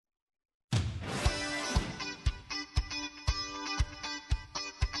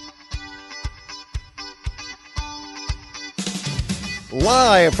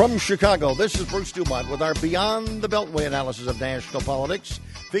Live from Chicago, this is Bruce Dumont with our Beyond the Beltway analysis of national politics,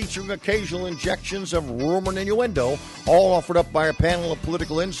 featuring occasional injections of rumor and innuendo, all offered up by a panel of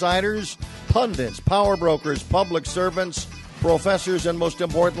political insiders, pundits, power brokers, public servants, professors, and most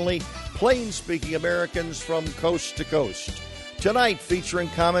importantly, plain-speaking Americans from coast to coast. Tonight, featuring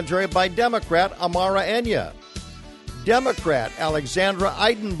commentary by Democrat Amara Enya, Democrat Alexandra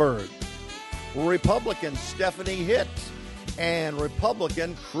Eidenberg, Republican Stephanie Hitt, and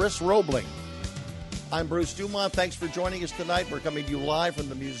Republican Chris Roebling. I'm Bruce Dumont. Thanks for joining us tonight. We're coming to you live from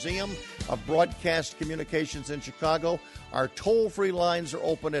the Museum of Broadcast Communications in Chicago. Our toll-free lines are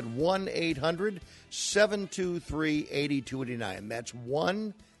open at 1-800-723-8289. That's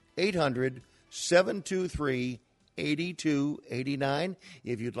 1-800-723-8289.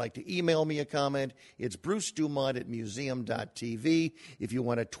 If you'd like to email me a comment, it's brucedumont@museum.tv. If you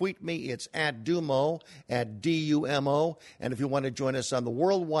want to tweet me, it's @Dumo, @DUMO. And if you want to join us on the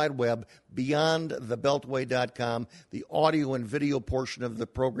World Wide Web, beyondthebeltway.com, the audio and video portion of the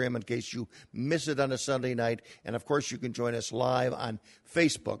program in case you miss it on a Sunday night. And, of course, you can join us live on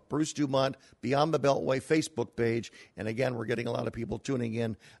Facebook, Bruce Dumont, Beyond the Beltway Facebook page. And, again, we're getting a lot of people tuning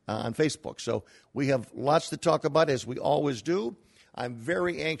in on Facebook. So we have lots to talk about, as we always do. I'm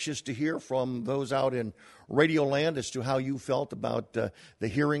very anxious to hear from those out in Radio Land as to how you felt about the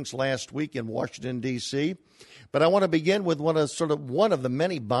hearings last week in Washington, D.C. But I want to begin with one of the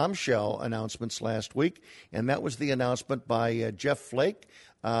many bombshell announcements last week, and that was the announcement by Jeff Flake,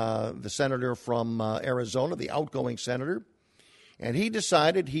 the senator from Arizona, the outgoing senator. And he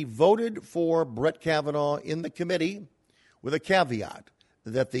decided he voted for Brett Kavanaugh in the committee with a caveat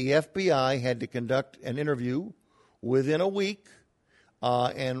that the FBI had to conduct an interview within a week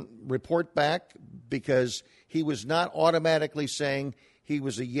and report back, because he was not automatically saying he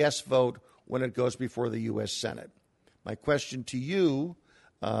was a yes vote when it goes before the U.S. Senate. My question to you,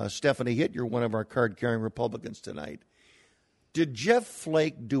 Stephanie Hitt, you're one of our card-carrying Republicans tonight. Did Jeff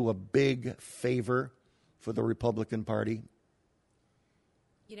Flake do a big favor for the Republican Party?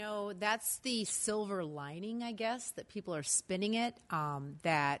 You know, that's the silver lining, I guess, that people are spinning it,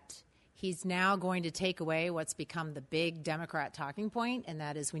 that he's now going to take away what's become the big Democrat talking point, and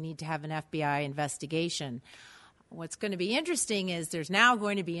that is we need to have an FBI investigation. What's going to be interesting is there's now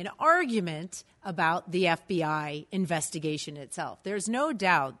going to be an argument about the FBI investigation itself. There's no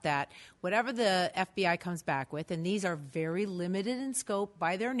doubt that whatever the FBI comes back with, and these are very limited in scope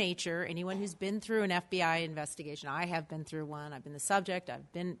by their nature, anyone who's been through an FBI investigation, I have been through one, I've been the subject, I've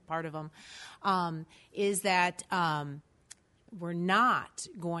been part of them, is that we're not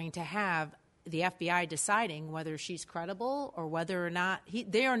going to have the FBI deciding whether she's credible or whether or not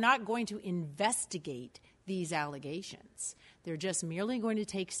they are not going to investigate these allegations. They're just merely going to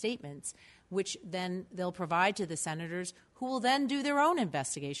take statements, which then they'll provide to the senators, who will then do their own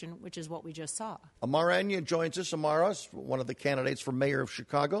investigation, which is what we just saw. Amara Enya joins us. Amara, one of the candidates for mayor of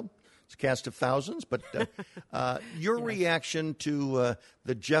Chicago. It's a cast of thousands, but your yes. reaction to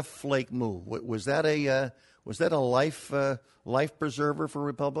the Jeff Flake move, was that a life preserver for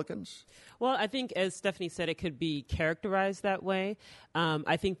Republicans? Well, I think, as Stephanie said, it could be characterized that way.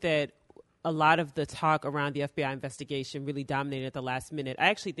 I think that a lot of the talk around the FBI investigation really dominated at the last minute. I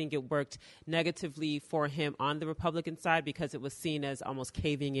actually think it worked negatively for him on the Republican side, because it was seen as almost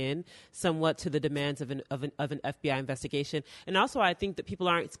caving in somewhat to the demands of an FBI investigation. And also, I think that people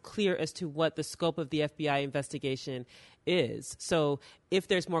aren't clear as to what the scope of the FBI investigation is. So if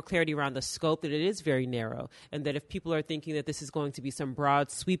there's more clarity around the scope, that it is very narrow, and that if people are thinking that this is going to be some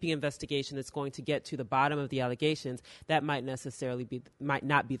broad, sweeping investigation that's going to get to the bottom of the allegations, that might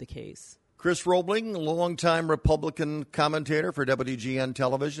not be the case. Chris Roebling, longtime Republican commentator for WGN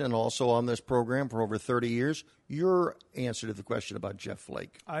Television and also on this program for over 30 years. Your answer to the question about Jeff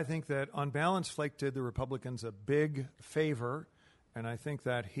Flake. I think that on balance, Flake did the Republicans a big favor, and I think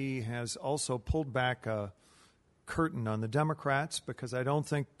that he has also pulled back a curtain on the Democrats, because I don't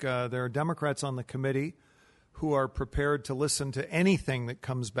think there are Democrats on the committee who are prepared to listen to anything that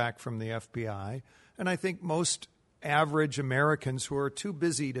comes back from the FBI. And I think most average Americans who are too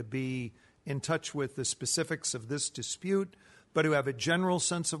busy to be in touch with the specifics of this dispute, but who have a general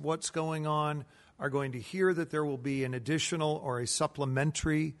sense of what's going on, are going to hear that there will be an additional or a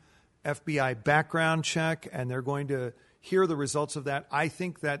supplementary FBI background check, and they're going to hear the results of that. I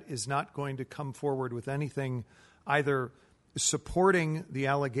think that is not going to come forward with anything either supporting the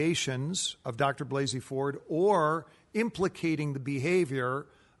allegations of Dr. Blasey Ford or implicating the behavior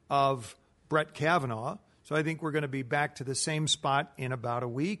of Brett Kavanaugh. So I think we're going to be back to the same spot in about a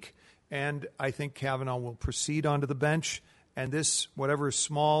week. And I think Kavanaugh will proceed onto the bench, and this, whatever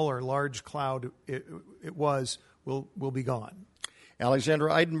small or large cloud it was, will be gone.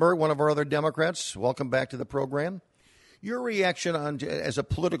 Alexandra Eidenberg, one of our other Democrats, welcome back to the program. Your reaction as a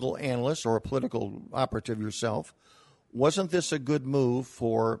political analyst or a political operative yourself, wasn't this a good move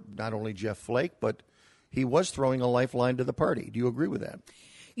for not only Jeff Flake, but he was throwing a lifeline to the party? Do you agree with that?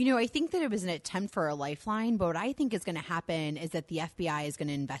 I think that it was an attempt for a lifeline, but what I think is going to happen is that the FBI is going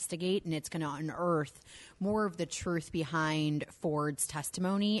to investigate and it's going to unearth more of the truth behind Ford's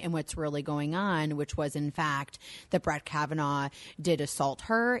testimony and what's really going on, which was, in fact, that Brett Kavanaugh did assault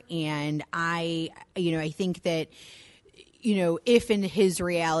her. And I think that if in his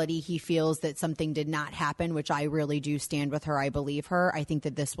reality he feels that something did not happen, which I really do stand with her, I believe her, I think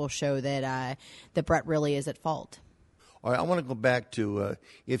that this will show that Brett really is at fault. All right, I want to go back to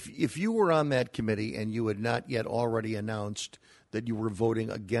if you were on that committee and you had not yet already announced that you were voting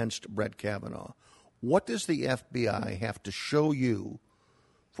against Brett Kavanaugh, what does the FBI have to show you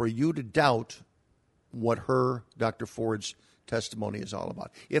for you to doubt what Dr. Ford's testimony is all about?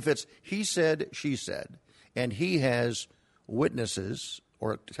 If it's he said, she said, and he has witnesses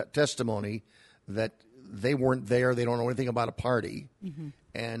or testimony that they weren't there, they don't know anything about a party,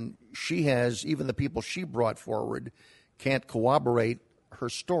 and she has, even the people she brought forward can't corroborate her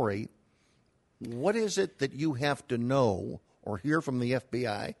story, what is it that you have to know or hear from the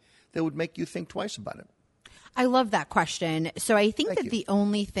FBI that would make you think twice about it? I love that question. So I think the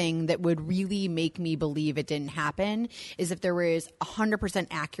only thing that would really make me believe it didn't happen is if there was 100%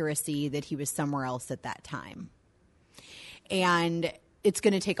 accuracy that he was somewhere else at that time. And it's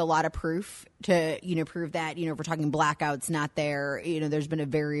going to take a lot of proof to, prove that, if we're talking blackouts, not there, there's been a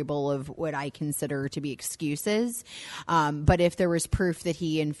variable of what I consider to be excuses. But if there was proof that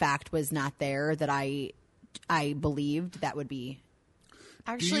he, in fact, was not there, that I believed, that would be.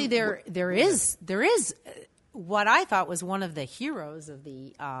 Actually, there is what I thought was one of the heroes of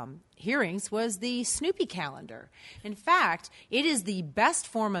the hearings was the Snoopy calendar. In fact, it is the best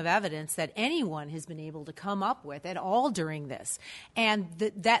form of evidence that anyone has been able to come up with at all during this. And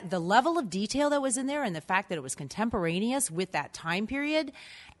the level of detail that was in there and the fact that it was contemporaneous with that time period,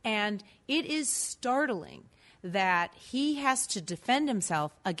 and it is startling that he has to defend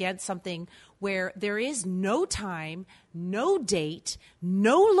himself against something where there is no time, no date,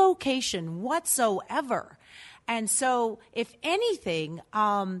 no location whatsoever. And so, if anything,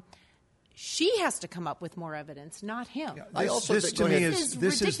 she has to come up with more evidence, not him. Yeah, this is ridiculous.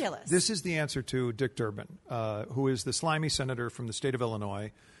 This is the answer to Dick Durbin, who is the slimy senator from the state of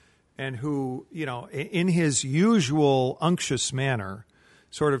Illinois, and who, in his usual unctuous manner,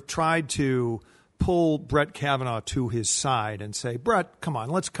 sort of tried to pull Brett Kavanaugh to his side and say, Brett, come on,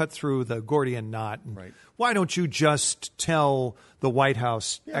 let's cut through the Gordian knot. Right. Why don't you just tell the White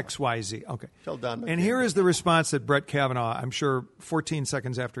House XYZ? Okay. Tell Don McCain. And here is the response that Brett Kavanaugh, I'm sure 14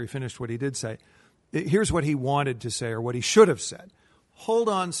 seconds after he finished what he did say, here's what he wanted to say or what he should have said. Hold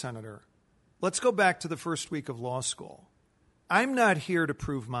on, Senator. Let's go back to the first week of law school. I'm not here to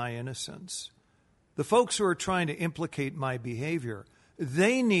prove my innocence. The folks who are trying to implicate my behavior,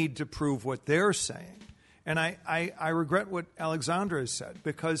 they need to prove what they're saying. And I regret what Alexandra has said,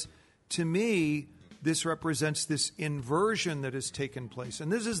 because to me, this represents this inversion that has taken place.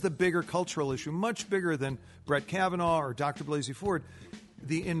 And this is the bigger cultural issue, much bigger than Brett Kavanaugh or Dr. Blasey Ford.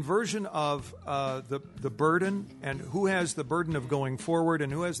 The inversion of the burden, and who has the burden of going forward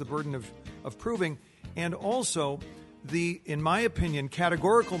and who has the burden of proving, and also the, in my opinion,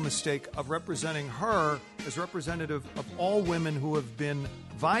 categorical mistake of representing her as representative of all women who have been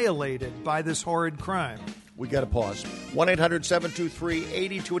violated by this horrid crime. We got to pause.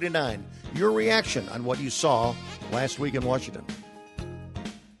 1-800-723-8289. Your reaction on what you saw last week in Washington.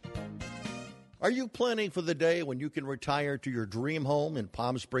 Are you planning for the day when you can retire to your dream home in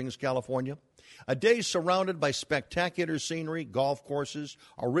Palm Springs, California? A day surrounded by spectacular scenery, golf courses,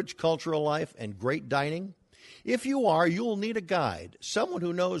 a rich cultural life, and great dining? If you are, you'll need a guide, someone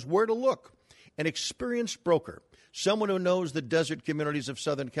who knows where to look, an experienced broker, someone who knows the desert communities of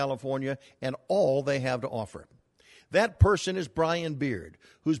Southern California and all they have to offer. That person is Brian Beard,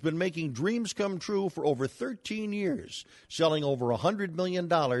 who's been making dreams come true for over 13 years, selling over $100 million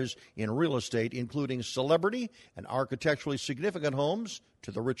in real estate, including celebrity and architecturally significant homes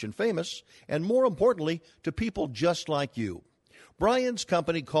to the rich and famous, and more importantly, to people just like you. Brian's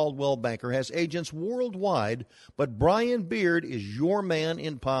company, Caldwell Banker, has agents worldwide, but Brian Beard is your man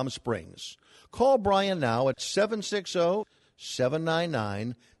in Palm Springs. Call Brian now at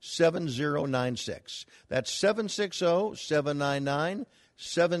 760-799-7096. That's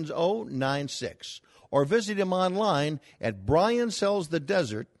 760-799-7096. Or visit him online at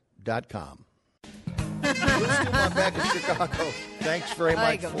briansellsthedesert.com. Let's do our back in Chicago. Thanks very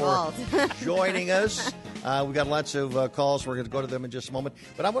much for joining us. We've got lots of calls. We're going to go to them in just a moment.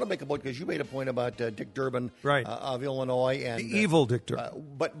 But I want to make a point because you made a point about Dick Durbin Right. Of Illinois. And The evil Dick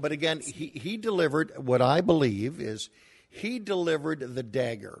Durbin. But again, he delivered what I believe is he delivered the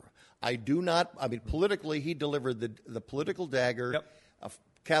dagger. Politically, he delivered the political dagger. Yep.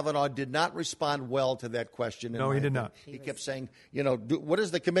 Kavanaugh did not respond well to that question. No, he did not. He kept saying, what does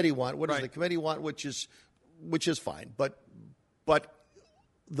the committee want? What does the committee want? Which is fine. But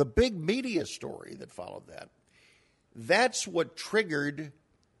the big media story that followed that's what triggered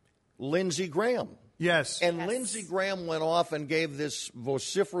Lindsey Graham. Yes. And Lindsey Graham went off and gave this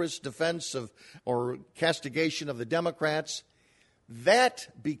vociferous defense or castigation of the Democrats. That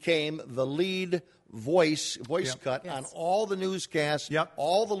became the lead voice cut on all the newscasts. Yep.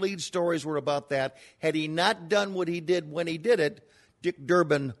 All the lead stories were about that. Had he not done what he did when he did it, Dick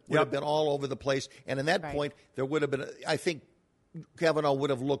Durbin would have been all over the place. And in that point, there would have been, I think, Kavanaugh would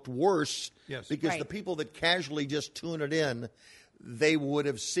have looked worse because the people that casually just tune it in, they would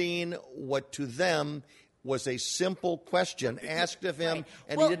have seen what to them was a simple question asked of him,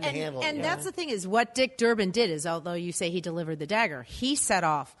 and he didn't handle it. And that's the thing is what Dick Durbin did is, although you say he delivered the dagger, he set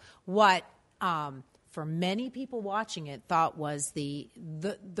off what for many people watching it thought was the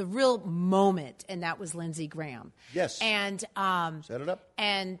real moment, and that was Lindsey Graham. Yes. And set it up.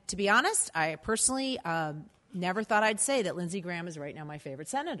 And to be honest, I personally never thought I'd say that Lindsey Graham is right now my favorite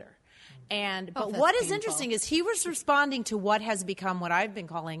senator. But what is interesting is he was responding to what has become what I've been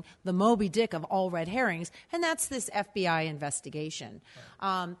calling the Moby Dick of all red herrings, and that's this FBI investigation.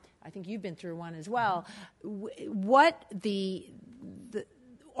 I think you've been through one as well. What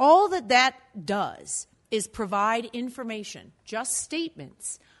all that does is provide information, just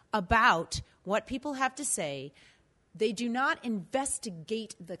statements about what people have to say. They do not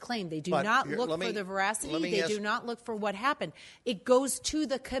investigate the claim. They do not look for the veracity. They do not look for what happened. It goes to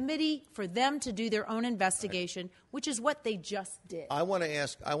the committee for them to do their own investigation, which is what they just did. I want to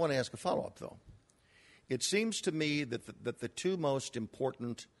ask a follow-up, though. It seems to me that the two most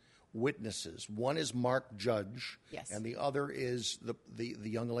important witnesses, one is Mark Judge, and the other is the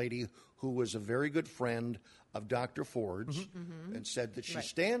young lady who was a very good friend of Dr. Ford's and said that she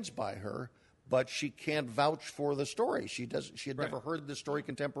stands by her, but she can't vouch for the story. She had never heard the story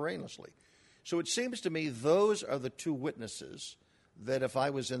contemporaneously. So it seems to me those are the two witnesses that if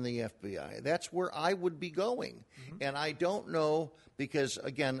I was in the FBI, that's where I would be going. And I don't know because,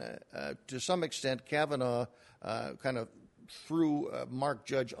 again, to some extent, Kavanaugh kind of threw Mark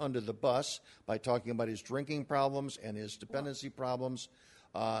Judge under the bus by talking about his drinking problems and his dependency problems.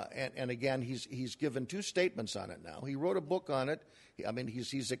 And again, he's given two statements on it now. He wrote a book on it. I mean,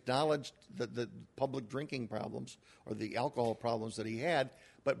 he's acknowledged the public drinking problems or the alcohol problems that he had.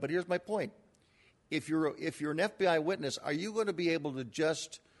 But here's my point: if you're an FBI witness, are you going to be able to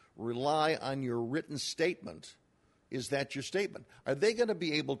just rely on your written statement? Is that your statement? Are they going to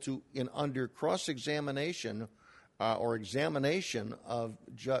be able to, under cross-examination or examination of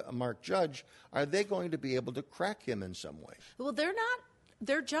Mark Judge, are they going to be able to crack him in some way? Well, they're not.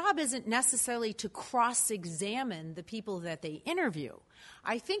 Their job isn't necessarily to cross-examine the people that they interview.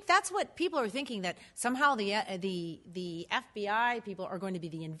 I think that's what people are thinking, that somehow the FBI people are going to be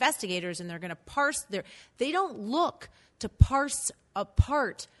the investigators and they're going to parse they don't look to parse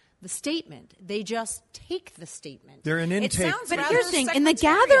apart the statement. They just take the statement. They're an intake. But here's the thing. In the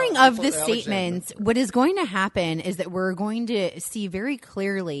gathering of the statements, what is going to happen is that we're going to see very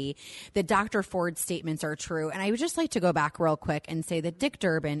clearly that Dr. Ford's statements are true. And I would just like to go back real quick and say that Dick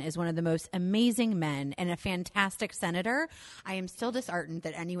Durbin is one of the most amazing men and a fantastic senator. I am still disheartened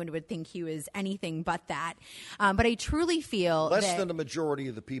that anyone would think he was anything but that. But I truly feel less than the majority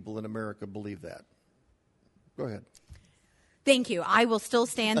of the people in America believe that. Go ahead. Thank you. I will still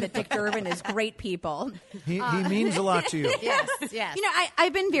stand that Dick Durbin is great people. He means a lot to you. Yes. You know,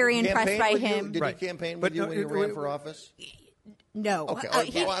 I've been very impressed by him. Did he campaign with you when you ran for office? No. Okay.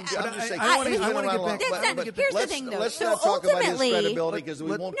 I'm just saying. I want to get back. Here's the thing, though. Let's So not talk about his ultimately- credibility because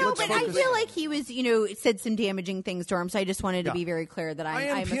we won't. No, but I feel like he was, said some damaging things to him. So I just wanted to be very clear that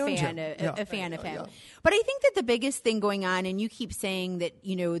I'm a fan of him. Yeah. But I think that the biggest thing going on, and you keep saying that,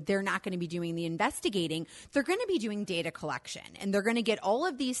 they're not going to be doing the investigating. They're going to be doing data collection, and they're going to get all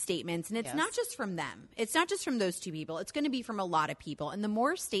of these statements. And it's not just from them. It's not just from those two people. It's going to be from a lot of people. And the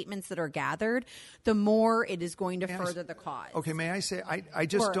more statements that are gathered, the more it is going to further the cause. Okay, may I say, I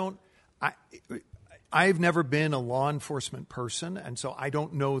just don't. I've never been a law enforcement person, and so I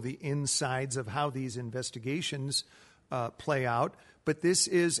don't know the insides of how these investigations play out. But this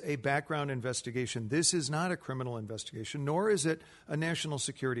is a background investigation. This is not a criminal investigation, nor is it a national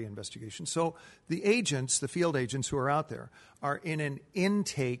security investigation. So the agents, the field agents who are out there, are in an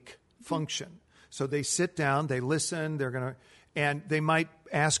intake function. So they sit down, they listen, and they might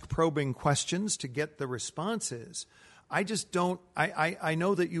ask probing questions to get the responses. I just don't. I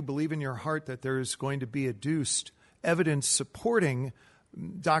know that you believe in your heart that there is going to be adduced evidence supporting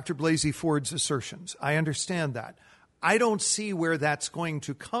Dr. Blasey Ford's assertions. I understand that. I don't see where that's going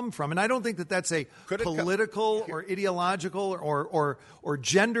to come from, and I don't think that that's a political or ideological or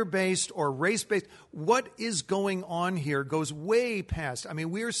gender-based or race-based. What is going on here goes way past. I mean,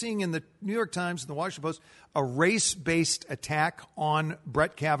 we are seeing in the New York Times and the Washington Post a race-based attack on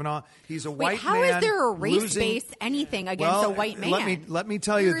Brett Kavanaugh. He's a white man. How is there a race-based anything against a white man? Let me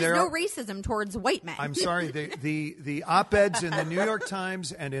tell you, there is no racism towards white men. I'm sorry. The op-eds in the New York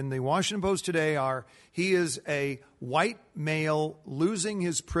Times and in the Washington Post today are he is a white male losing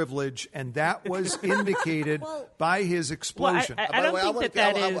his privilege, and that was indicated by his explosion. Well, I don't think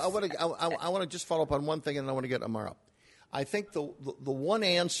that is. I want to just follow up on one thing, and I want to get Amara. I think the one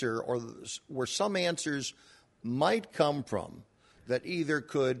answer, or where some answers might come from, that either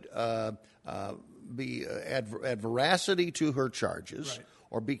could be add veracity to her charges, right,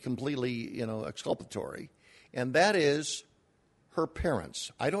 or be completely exculpatory, and that is her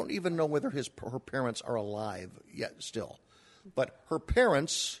parents. I don't even know whether her parents are alive yet still. But her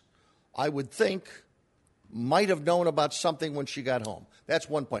parents, I would think, might have known about something when she got home. That's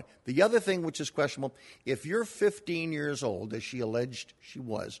one point. The other thing which is questionable, if you're 15 years old, as she alleged she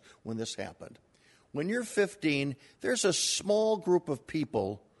was when this happened, when you're 15, there's a small group of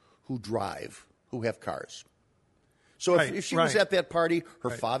people who drive, who have cars. So if she was at that party, her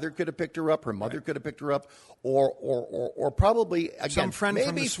father could have picked her up, her mother could have picked her up, or probably, again, some friend maybe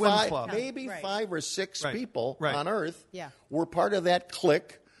from the swim club. Maybe 5 or 6 people Right. on Earth Yeah. were part of that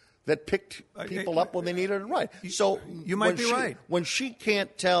clique that picked people up when they needed a ride. So you might be right. When she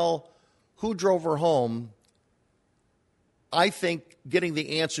can't tell who drove her home, I think getting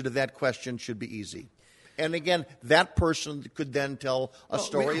the answer to that question should be easy. And again, that person could then tell a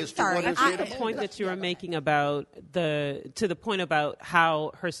story as to what is the point that you were making about the point about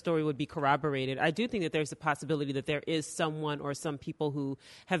how her story would be corroborated. I do think that there's a possibility that there is someone or some people who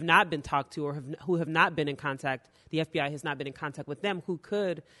have not been talked to or who have not been in contact. The FBI has not been in contact with them, who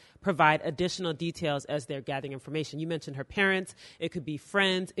could provide additional details as they're gathering information. You mentioned her parents. It could be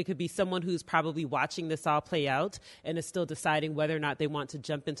friends. It could be someone who's probably watching this all play out and is still deciding whether or not they want to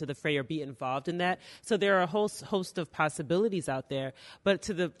jump into the fray or be involved in that. So there are a whole host of possibilities out there. But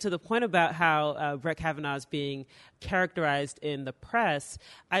to the point about how Brett Kavanaugh is being characterized in the press,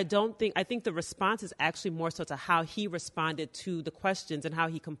 I think the response is actually more so to how he responded to the questions and how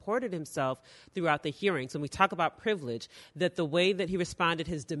he comported himself throughout the hearings. When we talk about privilege, that the way that he responded,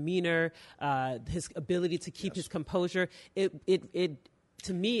 his demeanor, his ability to keep his composure,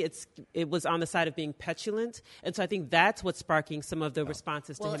 to me, it was on the side of being petulant, and so I think that's what's sparking some of the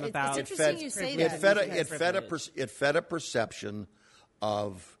responses to him about. It's interesting you say that. It fed a perception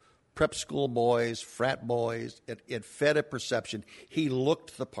of prep school boys, frat boys. It fed a perception. He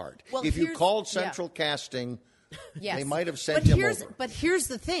looked the part. Well, if you called central casting, yes, they might have sent him over. But here's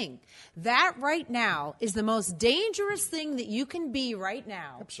the thing. That right now is the most dangerous thing that you can be right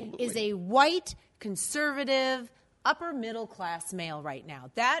now. Absolutely. Is a white, conservative, upper middle class male right now.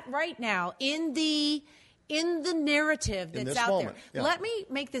 That right now in the narrative that's out moment, there. yeah. Let me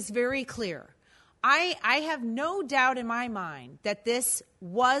make this very clear. I have no doubt in my mind that this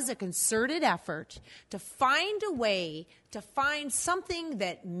was a concerted effort to find a way to find something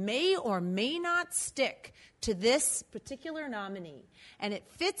that may or may not stick to this particular nominee. And it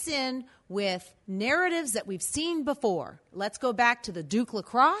fits in with narratives that we've seen before. Let's go back to the Duke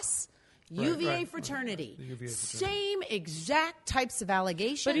lacrosse. UVA fraternity. Same exact types of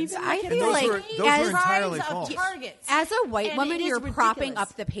allegations. But even I feel those like were entirely of false. targets. as a white And woman, it is you're propping ridiculous.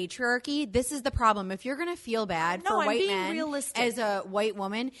 up the patriarchy. This is the problem. If you're going to feel bad No, for I'm white being men realistic. as a white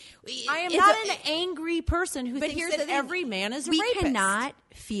woman, I am it's not a- an angry person who But thinks here's that the thing. every man is a we rapist. cannot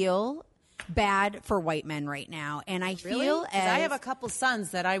feel bad for white men right now, and I Really? feel 'Cause as I have a couple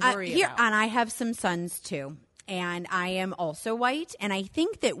sons that I worry about. and I have some sons too. And I am also white. And I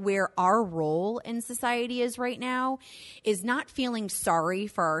think that where our role in society is right now is not feeling sorry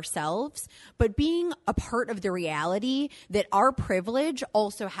for ourselves, but being a part of the reality that our privilege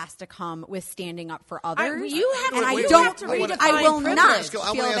also has to come with standing up for others. you have and to- I you don't. have to redefine I will privilege. not I feel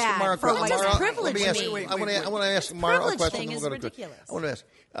want to ask bad Amara. for What white does men. privilege Let me ask, mean? I want to ask Amara a privilege question. thing is We'll go to- ridiculous. I want to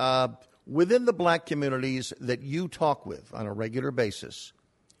ask, within the black communities that you talk with on a regular basis,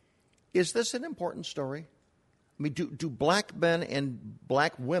 is this an important story? I mean, do black men and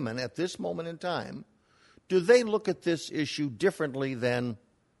black women at this moment in time, do they look at this issue differently than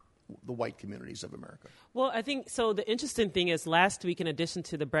the white communities of America. Well, I think so. The interesting thing is last week, in addition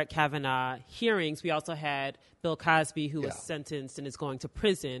to the Brett Kavanaugh hearings, we also had Bill Cosby, who was sentenced and is going to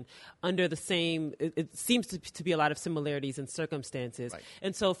prison under the same, it seems to be a lot of similarities in circumstances. Right.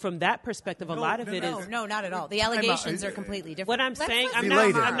 And so from that perspective, a lot of it is... No, not at all. The allegations are completely different. What I'm saying, I'm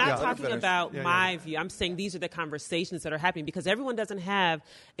not talking about my view. I'm saying these are the conversations that are happening because everyone doesn't have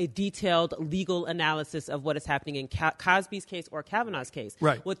a detailed legal analysis of what is happening in Cosby's case or Kavanaugh's case.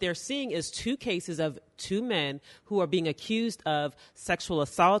 Right. What they're seeing is two cases of two men who are being accused of sexual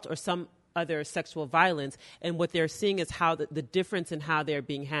assault or some other sexual violence, and what they're seeing is how the difference in how they're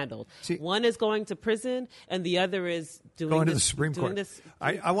being handled. See, one is going to prison, and the other is going to the Supreme Court.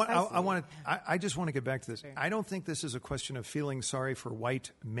 I just want to get back to this. I don't think this is a question of feeling sorry for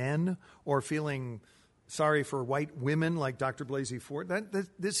white men or feeling sorry for white women like Dr. Blasey Ford.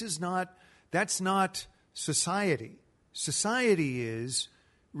 That's not society. Society is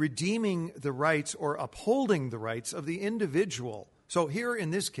redeeming the rights or upholding the rights of the individual. So here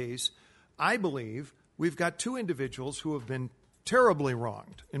in this case, I believe we've got two individuals who have been terribly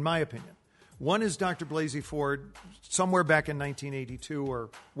wronged, in my opinion. One is Dr. Blasey Ford, somewhere back in 1982 or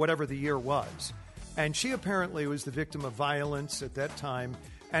whatever the year was. And she apparently was the victim of violence at that time,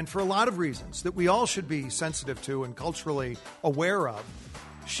 and for a lot of reasons that we all should be sensitive to and culturally aware of.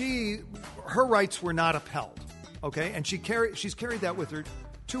 Her rights were not upheld, okay? And she's carried that with her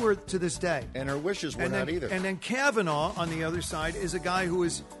to this day. And her wishes were not either. And then Kavanaugh, on the other side, is a guy who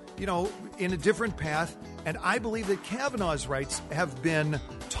is, in a different path. And I believe that Kavanaugh's rights have been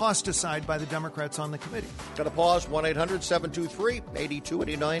tossed aside by the Democrats on the committee. Got to pause.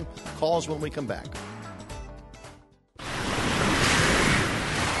 1-800-723-8289. Calls when we come back.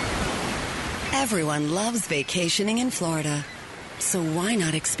 Everyone loves vacationing in Florida. So why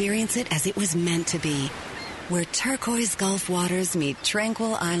not experience it as it was meant to be? Where turquoise Gulf waters meet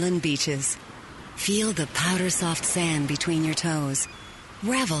tranquil island beaches. Feel the powder-soft sand between your toes.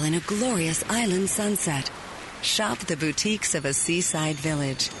 Revel in a glorious island sunset. Shop the boutiques of a seaside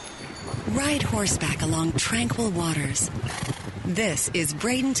village. Ride horseback along tranquil waters. This is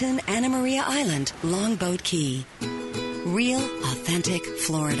Bradenton Anna Maria Island, Longboat Key. Real, authentic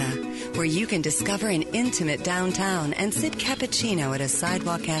Florida, where you can discover an intimate downtown and sip cappuccino at a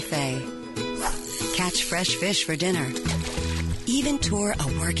sidewalk cafe. Catch fresh fish for dinner. Even tour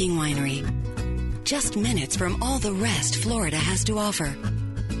a working winery. Just minutes from all the rest Florida has to offer.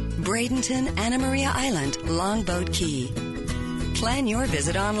 Bradenton Anna Maria Island, Longboat Key. Plan your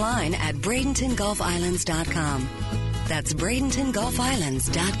visit online at BradentonGulfIslands.com. That's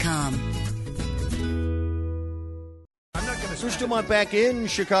BradentonGulfIslands.com. Bruce Dumont back in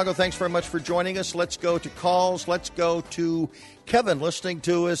Chicago. Thanks very much for joining us. Let's go to calls. Let's go to Kevin listening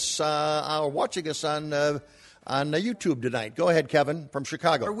to us, watching us on YouTube tonight. Go ahead, Kevin, from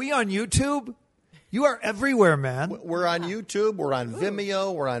Chicago. Are we on YouTube? You are everywhere, man. We're on YouTube. We're on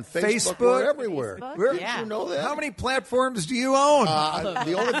Vimeo. We're on Facebook. We're everywhere. Did you know that? How many platforms do you own?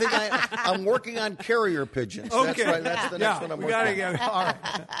 The only thing I'm working on carrier pigeons. Okay. That's right. That's the next one I'm working on. All right.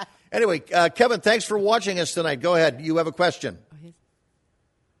 Anyway, Kevin, thanks for watching us tonight. Go ahead. You have a question.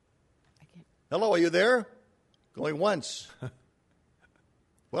 Hello, are you there? Going once.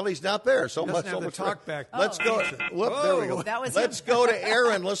 Well, he's not there. So much have the talk back. Let's go. Whoop, there we go. That was Let's go to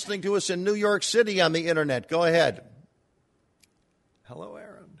Aaron listening to us in New York City on the internet. Go ahead. Hello,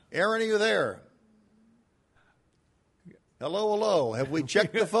 Aaron. Aaron, are you there? Hello. Have we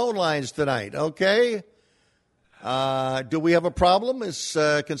checked the phone lines tonight? Okay. Do we have a problem?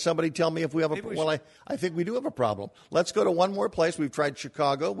 Can somebody tell me if we have a problem? Well, I think we do have a problem. Let's go to one more place. We've tried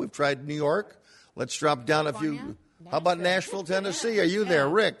Chicago. We've tried New York. Let's drop down a few. How about Nashville, Tennessee? Are you there,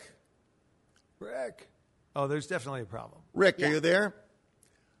 Rick? Rick. Oh, there's definitely a problem. Rick, are you there?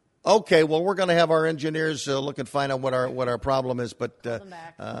 Okay, well, we're going to have our engineers look and find out what our problem is. But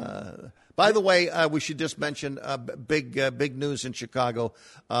by the way, we should just mention big news in Chicago.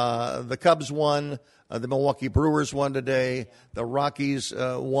 The Cubs won. The Milwaukee Brewers won today. The Rockies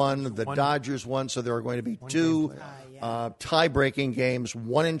won. The Dodgers won. So there are going to be two tie-breaking games,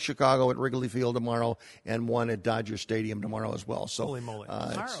 one in Chicago at Wrigley Field tomorrow and one at Dodger Stadium tomorrow as well. So holy moly.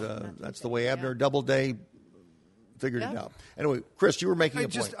 That's the way Abner Doubleday figured it out. Anyway, Chris, you were making a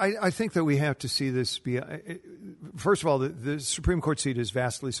point. I think that we have to see this be first of all, the Supreme Court seat is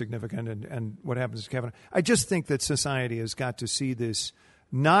vastly significant, and what happens to Kavanaugh. I just think that society has got to see this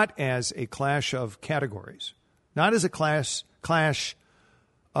not as a clash of categories, not as a clash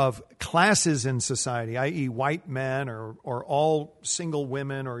of classes in society, i.e. white men or all single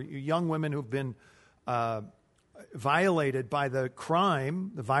women or young women who've been violated by the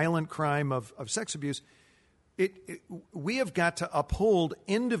violent crime of sex abuse. we have got to uphold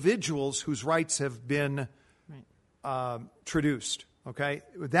individuals whose rights have been traduced. Okay,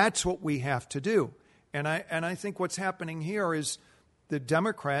 that's what we have to do, and I think what's happening here is the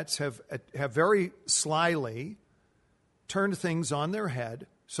Democrats have very slyly turned things on their head,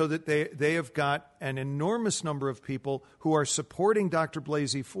 so that they have got an enormous number of people who are supporting Dr.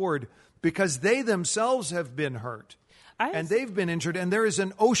 Blasey Ford because they themselves have been hurt and they've been injured, and there is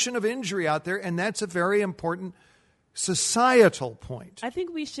an ocean of injury out there, and that's a very important societal point. I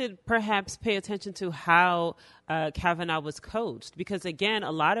think we should perhaps pay attention to how Kavanaugh was coached, because, again,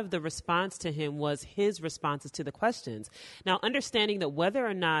 a lot of the response to him was his responses to the questions. Now, understanding that whether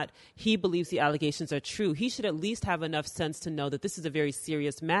or not he believes the allegations are true, he should at least have enough sense to know that this is a very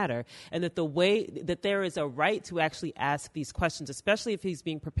serious matter, and that the way that there is a right to actually ask these questions, especially if he's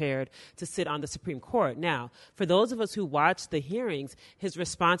being prepared to sit on the Supreme Court. Now, for those of us who watched the hearings, his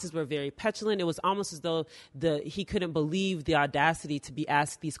responses were very petulant. It was almost as though he couldn't believe the audacity to be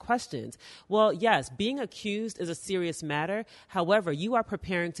asked these questions. Well, yes, being accused is a serious matter. However, you are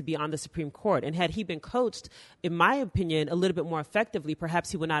preparing to be on the Supreme Court. And had he been coached, in my opinion, a little bit more effectively, perhaps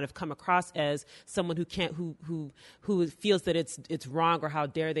he would not have come across as someone who feels that it's wrong, or how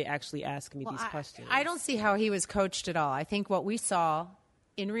dare they actually ask me these questions. I don't see how he was coached at all. I think what we saw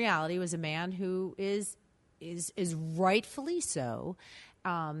in reality was a man who is rightfully so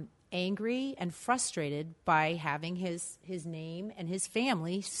angry and frustrated by having his name and his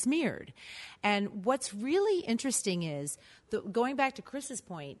family smeared. And what's really interesting is, going back to Chris's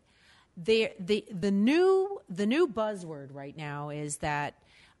point, the new buzzword right now is that,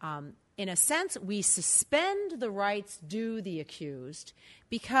 in a sense, we suspend the rights due the accused,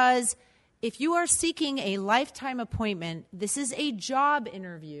 because if you are seeking a lifetime appointment, this is a job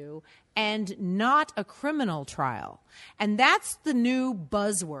interview and not a criminal trial. And that's the new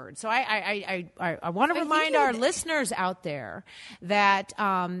buzzword. So I want to remind our listeners out there that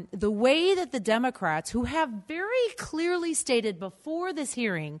the way that the Democrats, who have very clearly stated before this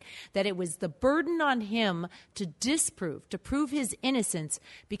hearing that it was the burden on him to prove his innocence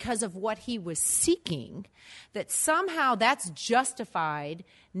because of what he was seeking, that somehow that's justified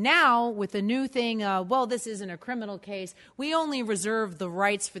now with a new thing, well, this isn't a criminal case. We only reserve the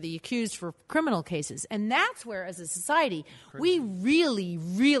rights for the accused for criminal cases. And that's where, as a society, we really,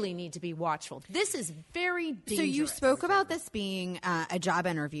 really need to be watchful. This is very dangerous. So you spoke about this being a job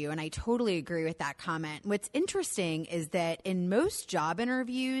interview, and I totally agree with that comment. What's interesting is that in most job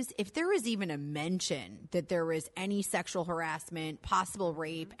interviews, if there was even a mention that there was any sexual harassment, possible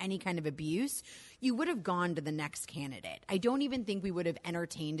rape, any kind of abuse, you would have gone to the next candidate. I don't even think we would have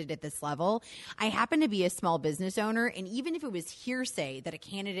entertained it at this level. I happen to be a small business owner, and even if it was hearsay that a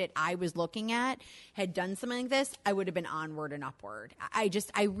candidate I was looking at had done something like this, I would have been onward and upward. I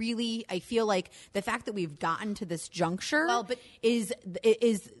feel like the fact that we've gotten to this juncture is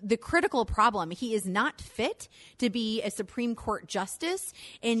the critical problem. He is not fit to be a Supreme Court justice,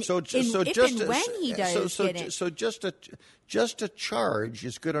 and just a charge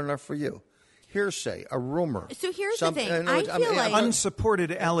is good enough for you. Hearsay, a rumor. So here's the thing. I feel like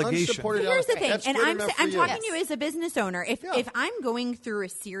unsupported allegation. Here's the thing, and I'm talking to you as a business owner. If I'm going through a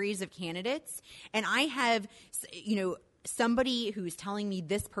series of candidates and I have, somebody who's telling me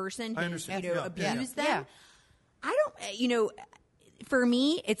this person has, abused them, I don't, for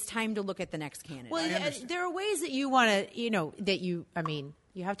me, it's time to look at the next candidate. Well, there are ways that you want to,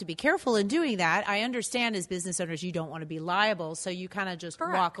 you have to be careful in doing that. I understand as business owners you don't want to be liable, so you kind of just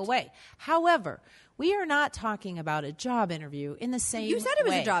walk away. However, we are not talking about a job interview in the same way. You said it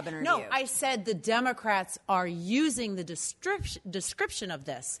was a job interview. No, I said the Democrats are using the description of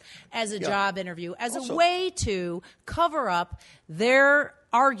this as a job interview as a way to cover up their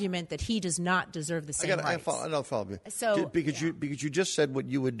argument that he does not deserve the same rights. I'll follow you. So, because you just said what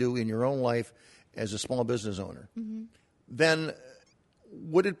you would do in your own life as a small business owner. Mm-hmm. Then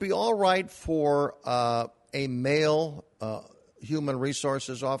would it be all right for a male human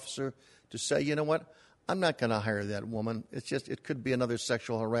resources officer to say, you know what, I'm not going to hire that woman. It could be another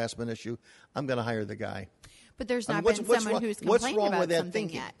sexual harassment issue. I'm going to hire the guy. But there's not been someone who's complained about something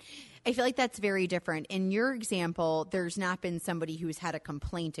yet. I feel like that's very different. In your example, there's not been somebody who's had a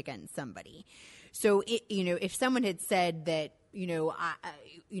complaint against somebody. So, if someone had said that,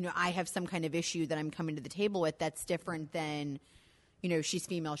 I have some kind of issue that I'm coming to the table with, that's different than, she's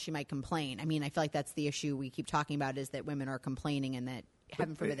female, she might complain. I mean, I feel like that's the issue we keep talking about, is that women are complaining and that,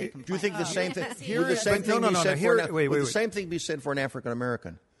 heaven forbid, they complain. Do you think the same thing? The same thing be said for an African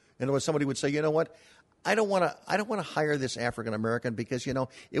American? In other words, somebody would say, you know what? I don't want to hire this African American because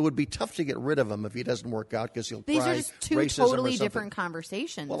it would be tough to get rid of him if he doesn't work out because he'll These cry are just two racism totally or something. different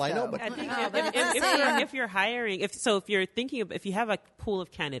conversations. Well, I know, though. but I think if you're hiring, if you're thinking of, if you have a pool of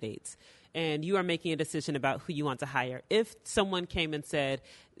candidates and you are making a decision about who you want to hire, if someone came and said,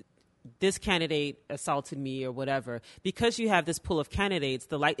 this candidate assaulted me or whatever, because you have this pool of candidates,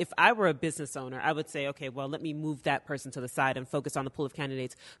 if I were a business owner, I would say, okay, well, let me move that person to the side and focus on the pool of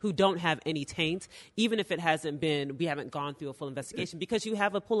candidates who don't have any taint, even if we haven't gone through a full investigation, because you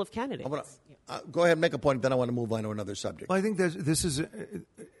have a pool of candidates. Go ahead and make a point, then I want to move on to another subject. Well, I think this is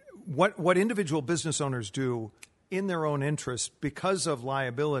what individual business owners do in their own interest because of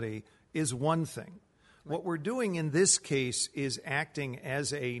liability is one thing. What we're doing in this case is acting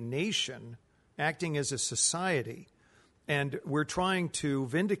as a nation, acting as a society, and we're trying to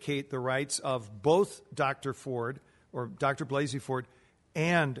vindicate the rights of both Dr. Ford or Dr. Blasey Ford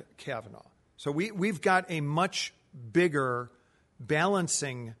and Kavanaugh. So we've got a much bigger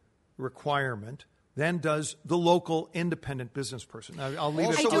balancing requirement than does the local independent business person. I'll leave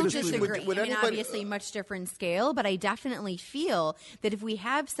it. I So don't would- disagree. would I mean, anybody- obviously, much different scale, but I definitely feel that if we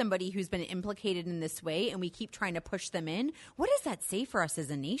have somebody who's been implicated in this way and we keep trying to push them in, what does that say for us as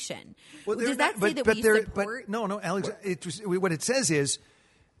a nation? Does that say that we support? No, Alex. What it says is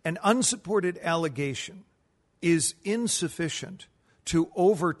an unsupported allegation is insufficient to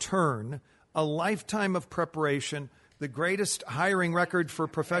overturn a lifetime of preparation, the greatest hiring record for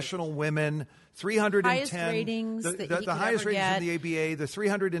professional women, 310 Highest ratings that he the could highest ever ratings get. in the ABA, the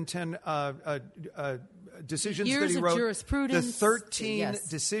 310 decisions Years that he of wrote, jurisprudence. the 13 Yes.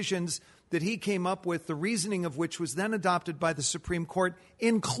 decisions that he came up with, the reasoning of which was then adopted by the Supreme Court,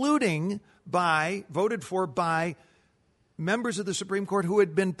 including voted for by members of the Supreme Court who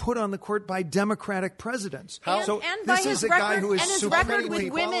had been put on the court by Democratic presidents. And by this his is a record, guy who is and his supremely record with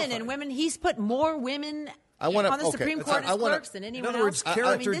women qualified. and women, he's put more women on the Supreme Court as clerks than anyone In other words, else.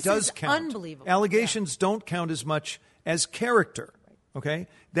 character this does is count. Unbelievable. Allegations don't count as much as character. Okay,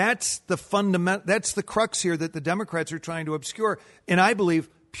 that's the fundamental. That's the crux here that the Democrats are trying to obscure, and I believe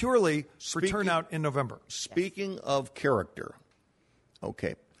purely for turnout in November. Speaking of character,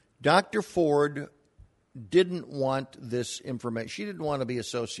 okay, Dr. Ford didn't want this information. She didn't want to be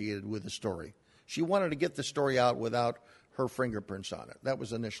associated with the story. She wanted to get the story out without her fingerprints on it. That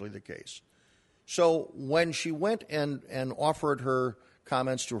was initially the case. So when she went and offered her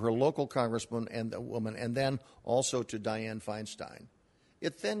comments to her local congressman and the woman, and then also to Dianne Feinstein,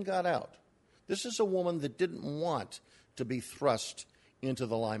 it then got out. This is a woman that didn't want to be thrust into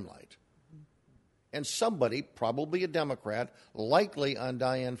the limelight. And somebody, probably a Democrat, likely on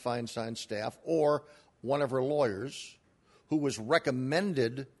Dianne Feinstein's staff or one of her lawyers, who was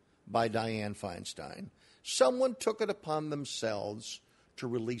recommended by Dianne Feinstein, someone took it upon themselves to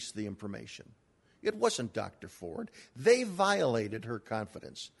release the information. It wasn't Dr. Ford. They violated her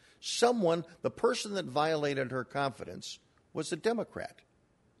confidence. The person that violated her confidence was a Democrat.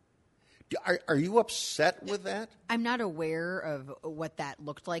 Are you upset with that? I'm not aware of what that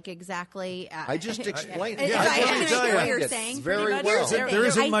looked like exactly. I just explained it. I just understand explained what you're it saying. very Here's well. the thing. There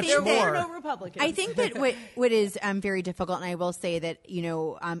isn't I much think more. There are no Republicans. I think that what is very difficult, and I will say that,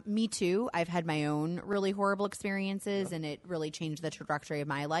 me too, I've had my own really horrible experiences, and it really changed the trajectory of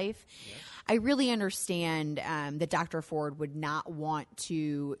my life. Yeah. I really understand that Dr. Ford would not want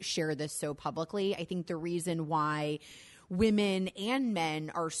to share this so publicly. I think the reason why women and men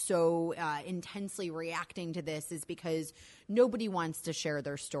are so intensely reacting to this is because nobody wants to share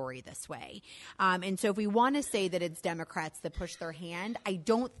their story this way. And so if we want to say that it's Democrats that push their hand, I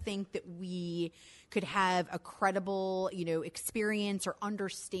don't think that we could have a credible, experience or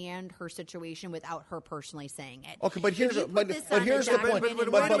understand her situation without her personally saying it. Okay, but here's the point.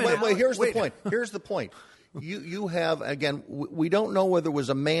 Here's the point. You have, again, we don't know whether it was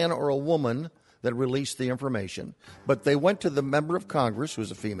a man or a woman that released the information, but they went to the member of Congress, who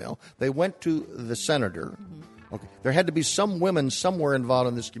was a female. They went to the senator. Mm-hmm. Okay, there had to be some women somewhere involved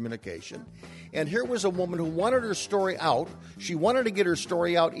in this communication. And here was a woman who wanted her story out. She wanted to get her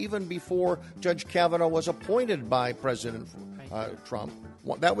story out even before Judge Kavanaugh was appointed by President Trump.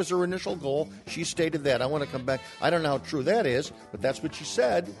 That was her initial goal. She stated that. I want to come back. I don't know how true that is, but that's what she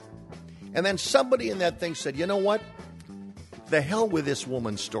said. And then somebody in that thing said, you know what? The hell with this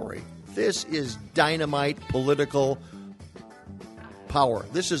woman's story. This is dynamite political power.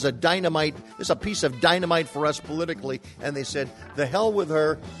 This is a piece of dynamite for us politically. And they said, the hell with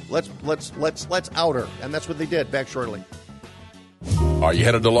her. Let's out her. And that's what they did. Back shortly. Are you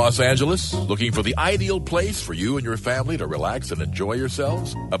headed to Los Angeles? Looking for the ideal place for you and your family to relax and enjoy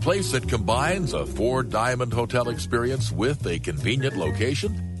yourselves? A place that combines a Four Diamond Hotel experience with a convenient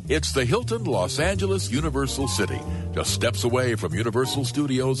location? It's the Hilton Los Angeles Universal City, just steps away from Universal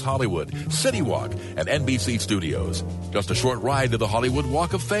Studios Hollywood, City Walk, and NBC Studios. Just a short ride to the Hollywood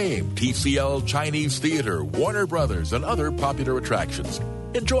Walk of Fame, TCL Chinese Theater, Warner Brothers, and other popular attractions.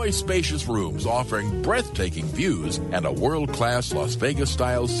 Enjoy spacious rooms offering breathtaking views and a world-class Las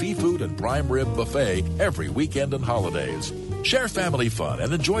Vegas-style seafood and prime rib buffet every weekend and holidays. Share family fun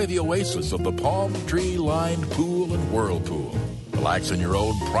and enjoy the oasis of the palm tree-lined pool and whirlpool. Relax in your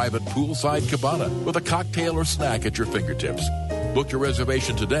own private poolside cabana with a cocktail or snack at your fingertips. Book your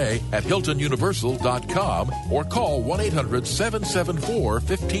reservation today at HiltonUniversal.com or call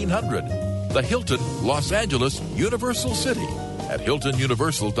 1-800-774-1500. The Hilton Los Angeles Universal City at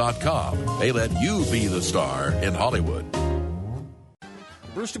HiltonUniversal.com. They let you be the star in Hollywood.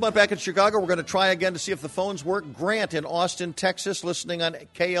 Bruce Dumont back in Chicago. We're going to try again to see if the phones work. Grant in Austin, Texas, listening on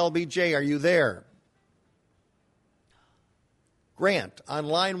KLBJ. Are you there? Grant, on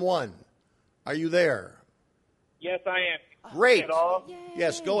line 1. Are you there? Yes, I am. Great. At all?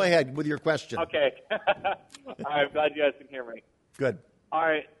 Yes, go ahead with your question. Okay. I'm glad you guys can hear me. Good. All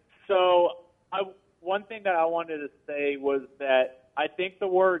right. So one thing that I wanted to say was that I think the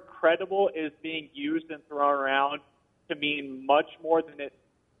word credible is being used and thrown around to mean much more than it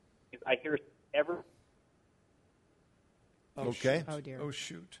is. I hear every. Okay. Oh, dear. Oh,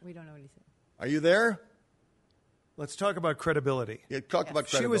 shoot. We don't know what he said. Are you there? Let's talk about credibility. Yeah, talk about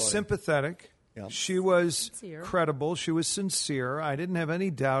She credibility. was sympathetic. Yeah. She was Sincere. credible. She was sincere. I didn't have any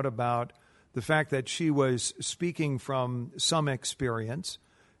doubt about the fact that she was speaking from some experience,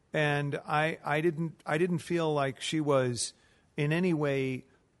 and I didn't feel like she was in any way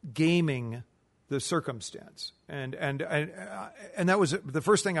gaming the circumstance, and that was the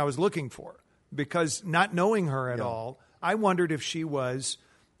first thing I was looking for, because not knowing her at all, I wondered if she was,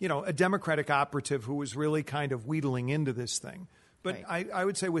 a Democratic operative who was really kind of wheedling into this thing. But Right. I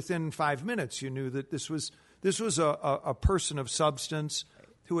would say within 5 minutes, you knew that this was a person of substance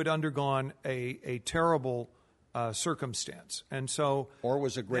who had undergone a terrible circumstance, and so. Or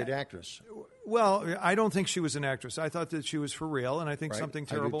was a great actress. Well, I don't think she was an actress. I thought that she was for real, and I think Right. something I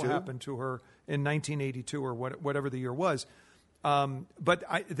do terrible too. happened to her in 1982 or whatever the year was. But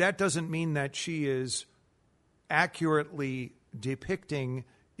that doesn't mean that she is accurately depicting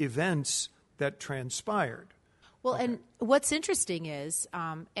events that transpired. Well, and what's interesting is,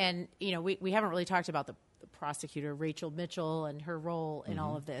 we haven't really talked about the prosecutor, Rachel Mitchell, and her role in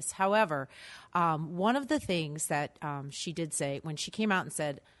all of this. However, one of the things that she did say when she came out and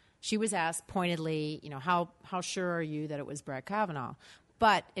said, she was asked pointedly, how sure are you that it was Brett Kavanaugh?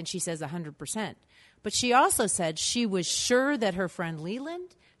 And she says 100%. But she also said she was sure that her friend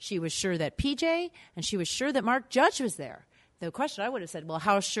Leland, she was sure that PJ, and she was sure that Mark Judge was there. The question I would have said, well,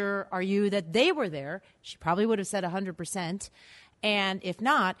 how sure are you that they were there? She probably would have said 100%. And if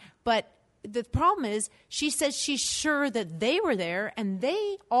not, but the problem is she says she's sure that they were there, and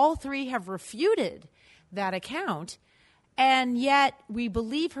they all three have refuted that account. And yet we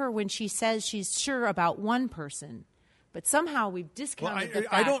believe her when she says she's sure about one person. But somehow we've discounted the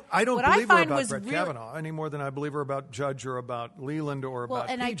fact. I don't What believe her find about was Brett really- Kavanaugh any more than I believe her about Judge or about Leland or Well, about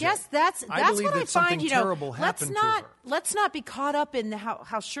and PJ. I guess that's believe what that I something find. terrible Let's happened not to her. let's not be caught up in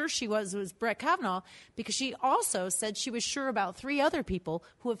how sure she was Brett Kavanaugh, because she also said she was sure about 3 other people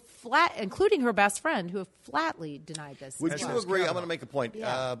who have including her best friend, who have flatly denied this. Would as you well. agree? I'm going to make a point.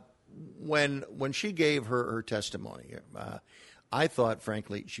 Yeah. When she gave her testimony, I thought,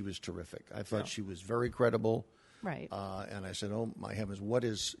 frankly, she was terrific. I thought she was very credible. Right. And I said, "Oh my heavens,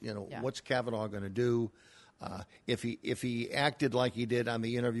 what's Kavanaugh going to do? If he acted like he did on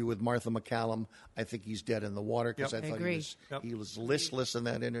the interview with Martha McCallum, I think he's dead in the water, because I thought agree. he was listless in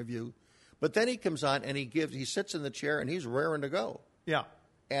that interview. But then he comes on and he sits in the chair and he's raring to go. Yeah.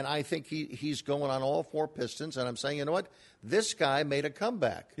 And I think he's going on all 4 pistons. And I'm saying, you know what? This guy made a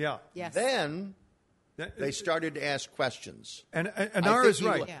comeback. Yeah. Yes. Then they started to ask questions. And I Anara think is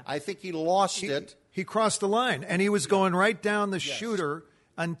right. I think he lost it. He crossed the line, and he was going right down the shooter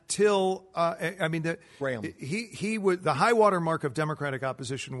until Graham. He was the high water mark of Democratic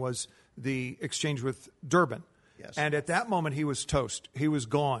opposition was the exchange with Durbin. Yes. And at that moment, he was toast. He was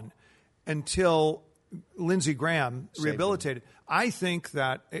gone until Lindsey Graham rehabilitated. I think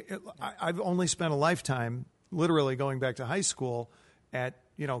that I've only spent a lifetime, literally going back to high school, at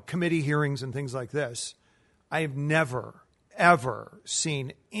committee hearings and things like this. I have never, ever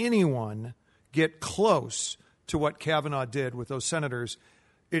seen anyone get close to what Kavanaugh did with those senators.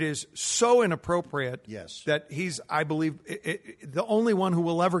 It is so inappropriate that he's, I believe, the only one who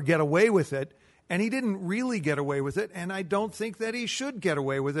will ever get away with it. And he didn't really get away with it, and I don't think that he should get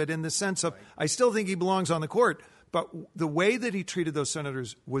away with it in the sense of I still think he belongs on the court, But the way that he treated those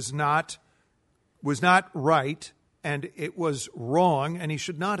senators was not right, and it was wrong, and he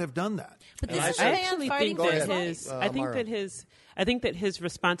should not have done that. But this is I actually think that Amara. I think that his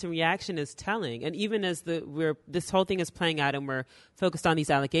response and reaction is telling. And even as this whole thing is playing out and we're focused on these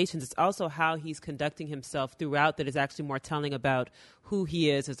allegations, it's also how he's conducting himself throughout that is actually more telling about who he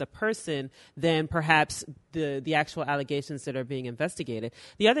is as a person than perhaps the actual allegations that are being investigated.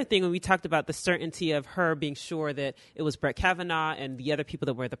 The other thing, when we talked about the certainty of her being sure that it was Brett Kavanaugh and the other people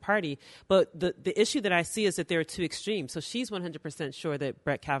that were at the party, but the issue that I see is that there are two extremes. So she's 100% sure that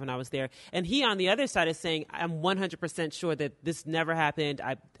Brett Kavanaugh was there. And he, on the other side, is saying, I'm 100% sure that this never happened,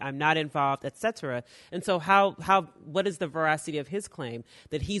 I'm not involved, etc. And so what is the veracity of his claim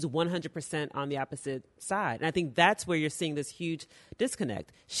that he's 100% on the opposite side? And I think that's where you're seeing this huge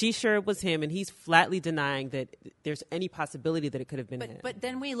disconnect. She's sure it was him, and he's flatly denying that there's any possibility that it could have been him. But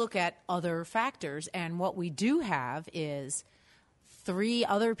then we look at other factors, and what we do have is 3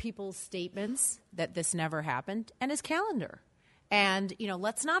 other people's statements that this never happened and his calendar. And,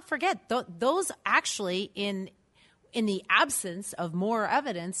 let's not forget, those actually, in the absence of more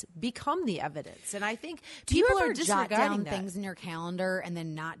evidence, become the evidence. And I think people are disregarding jot down that. things in your calendar and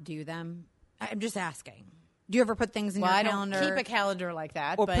then not do them? I'm just asking. Do you ever put things in your calendar? I don't keep a calendar like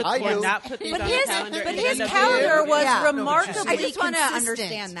that. Or but not put things on the calendar. But his calendar was remarkably consistent. I just want to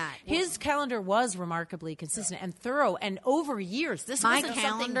understand that. His calendar was remarkably consistent and thorough, and over years. My wasn't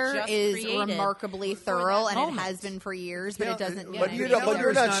calendar just is created remarkably thorough, and it has been for years, but it doesn't. But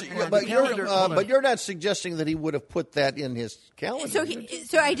you're not suggesting that he would have put that in his calendar.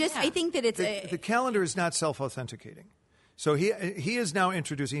 I think that it's the calendar is not self-authenticating. So he is now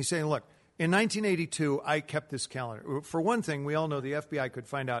introducing. He's saying, look. In 1982, I kept this calendar. For one thing, we all know the FBI could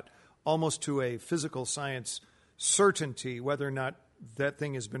find out almost to a physical science certainty whether or not that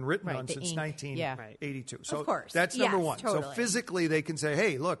thing has been written on since 1982. So of course. That's number one. Totally. So physically, they can say,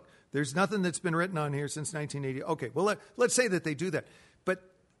 hey, look, there's nothing that's been written on here since 1980. Okay, well, let's say that they do that. But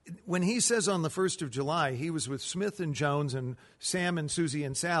when he says on the 1st of July he was with Smith and Jones and Sam and Susie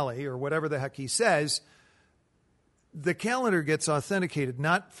and Sally, or whatever the heck he says, the calendar gets authenticated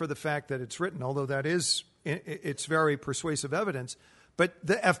not for the fact that it's written, although it's very persuasive evidence, but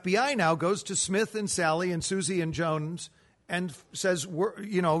the FBI now goes to Smith and Sally and Susie and Jones and says,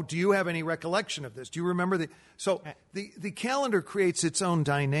 do you have any recollection of this? Do you remember So the calendar creates its own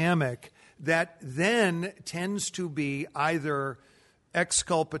dynamic that then tends to be either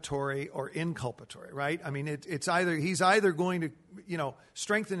exculpatory or inculpatory, right? I mean, he's either going to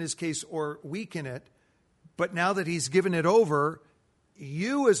strengthen his case or weaken it. But now that he's given it over,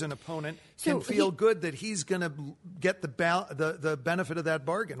 you as an opponent can feel good that he's going to get the benefit of that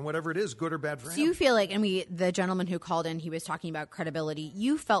bargain, whatever it is, good or bad for him. So you feel like, the gentleman who called in, he was talking about credibility.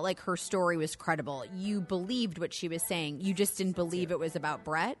 You felt like her story was credible. You believed what she was saying. You just didn't believe it was about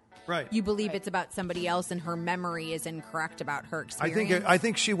Brett. Right. You believe it's about somebody else, and her memory is incorrect about her experience. I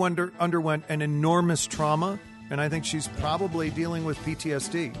think she underwent an enormous trauma, and I think she's probably dealing with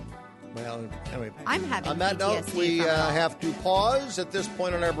PTSD. Well, anyway, I'm having on that note, PTSD we have to pause at this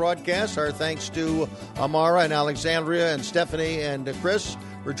point on our broadcast. Our thanks to Amara and Alexandria and Stephanie and Chris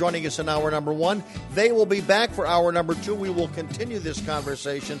for joining us in hour number 1. They will be back for hour number 2. We will continue this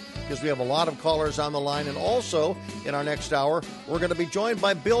conversation because we have a lot of callers on the line. And also, in our next hour, we're going to be joined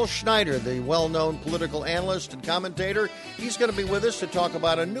by Bill Schneider, the well-known political analyst and commentator. He's going to be with us to talk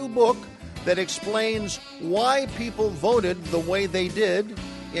about a new book that explains why people voted the way they did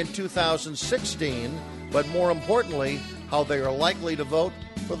in 2016, but more importantly, how they are likely to vote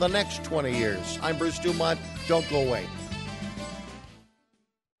for the next 20 years. I'm Bruce Dumont. Don't go away.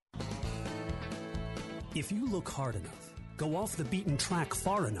 If you look hard enough, go off the beaten track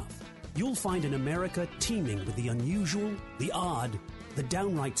far enough, you'll find an America teeming with the unusual, the odd, the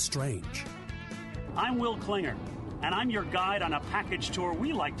downright strange. I'm Will Klinger, and I'm your guide on a package tour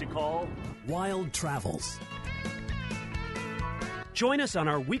we like to call Wild Travels. Join us on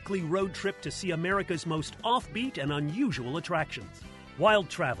our weekly road trip to see America's most offbeat and unusual attractions. Wild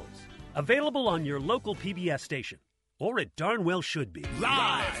Travels, available on your local PBS station. Or it darn well should be.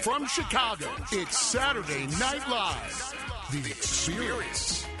 Live from Chicago, it's Saturday Night Live. The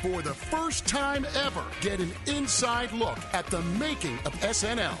Experience. For the first time ever, get an inside look at the making of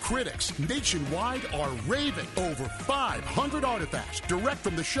SNL. Critics nationwide are raving. Over 500 artifacts direct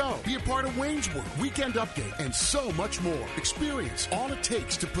from the show. Be a part of Wayne's World, Weekend Update, and so much more. Experience all it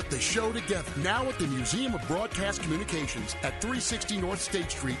takes to put the show together. Now at the Museum of Broadcast Communications at 360 North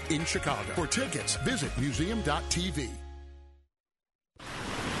State Street in Chicago. For tickets, visit museum.tv.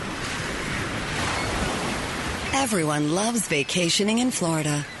 Everyone loves vacationing in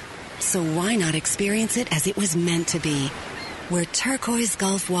Florida. So why not experience it as it was meant to be? Where turquoise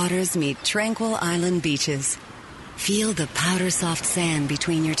Gulf waters meet tranquil island beaches. Feel the powder-soft sand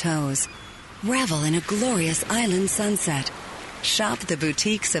between your toes. Revel in a glorious island sunset. Shop the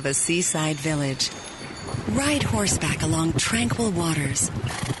boutiques of a seaside village. Ride horseback along tranquil waters.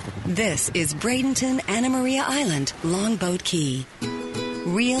 This is Bradenton Anna Maria Island, Longboat Key.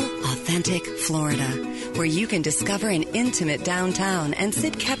 Real, authentic Florida, where you can discover an intimate downtown and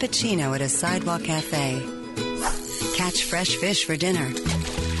sip cappuccino at a sidewalk cafe. Catch fresh fish for dinner.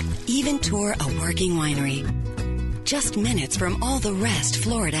 Even tour a working winery. Just minutes from all the rest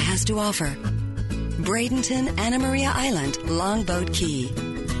Florida has to offer. Bradenton Anna Maria Island, Longboat Key.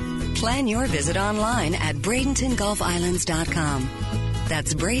 Plan your visit online at BradentonGulfIslands.com.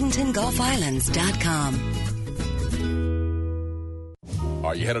 That's BradentonGulfIslands.com.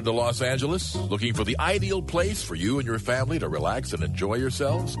 Are you headed to Los Angeles? Looking for the ideal place for you and your family to relax and enjoy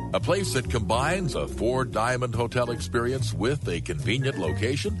yourselves? A place that combines a 4-diamond hotel experience with a convenient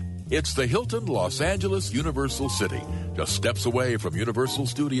location? It's the Hilton Los Angeles Universal City, just steps away from Universal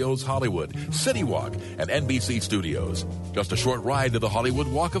Studios Hollywood, City Walk, and NBC Studios. Just a short ride to the Hollywood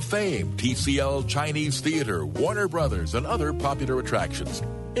Walk of Fame, TCL Chinese Theater, Warner Brothers, and other popular attractions.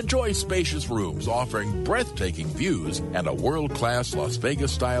 Enjoy spacious rooms offering breathtaking views and a world-class Las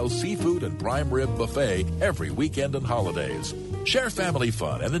Vegas-style seafood and prime rib buffet every weekend and holidays. Share family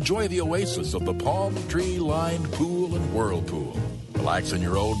fun and enjoy the oasis of the palm tree-lined pool and whirlpool. Relax in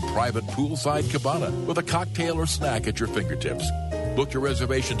your own private poolside cabana with a cocktail or snack at your fingertips. Book your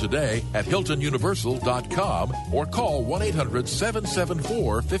reservation today at HiltonUniversal.com or call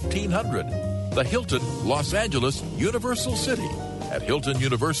 1-800-774-1500. The Hilton Los Angeles Universal City at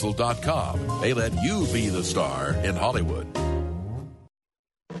HiltonUniversal.com. They let you be the star in Hollywood.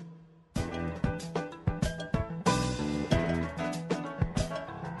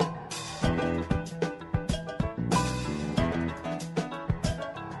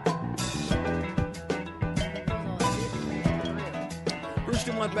 Bruce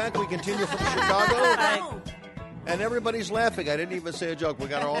Dumont back. We continue from Chicago. And everybody's laughing. I didn't even say a joke. We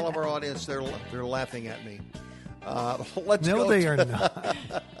got all of our audience. They're laughing at me. Let's no, go. They are not.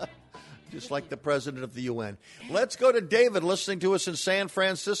 Just like the president of the UN. Let's go to David, listening to us in San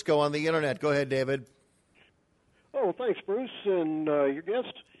Francisco on the internet. Go ahead, David. Oh, thanks, Bruce, and your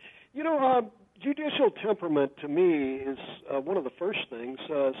guest. You know, judicial temperament to me is one of the first things.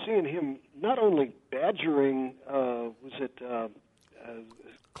 Seeing him not only badgering,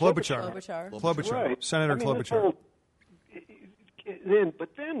 Klobuchar. Right. Senator Klobuchar. But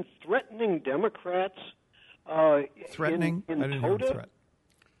then threatening Democrats. Threatening? In I didn't Toda. hear threat.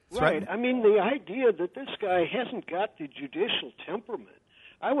 Right. I mean, the idea that this guy hasn't got the judicial temperament.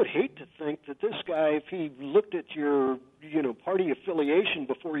 I would hate to think that this guy, if he looked at your, party affiliation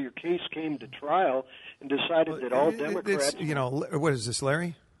before your case came to trial and decided that all Democrats... what is this,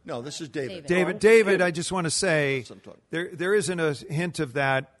 Larry? No, this is David. David, I just want to say there isn't a hint of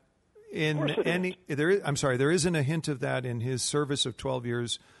that in any... There isn't a hint of that in his service of 12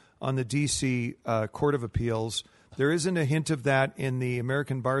 years on the D.C. Court of Appeals. There isn't a hint of that in the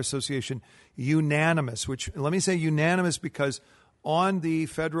American Bar Association unanimous, which let me say unanimous because on the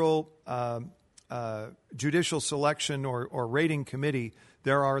federal judicial selection or rating committee,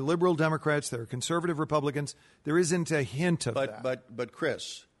 there are liberal Democrats, there are conservative Republicans. There isn't a hint of that. But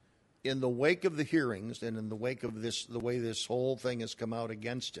Chris, in the wake of the hearings and in the wake of the way this whole thing has come out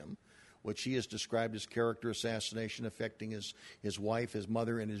against him, which he has described as character assassination affecting his wife, his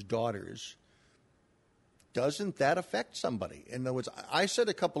mother, and his daughters, doesn't that affect somebody? In other words, I said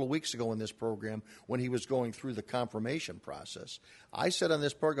a couple of weeks ago in this program when he was going through the confirmation process, I said on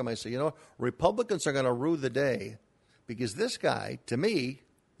this program, I said, Republicans are going to rue the day because this guy, to me,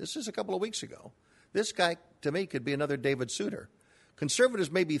 this is a couple of weeks ago, this guy, to me, could be another David Souter.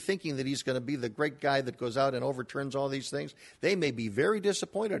 Conservatives may be thinking that he's going to be the great guy that goes out and overturns all these things. They may be very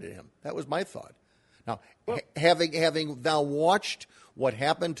disappointed in him. That was my thought. Now, having now watched what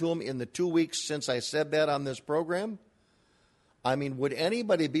happened to him in the 2 weeks since I said that on this program, I mean, would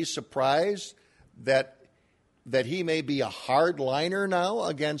anybody be surprised that he may be a hardliner now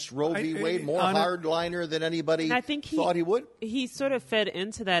against Roe v. Wade, more hardliner than anybody thought he would? He sort of fed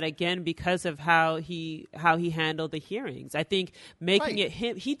into that again because of how he handled the hearings. I think making it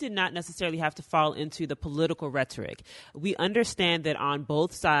him, he did not necessarily have to fall into the political rhetoric. We understand that on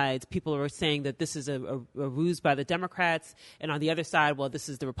both sides, people are saying that this is a ruse by the Democrats, and on the other side, well, this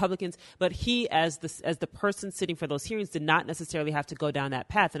is the Republicans. But he, as the person sitting for those hearings, did not necessarily have to go down that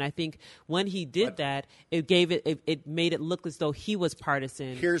path. And I think when he did that, it gave gave it made it look as though he was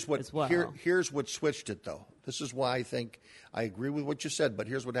partisan. Here's what as well. Here's what switched it, though. This is why I think I agree with what you said, but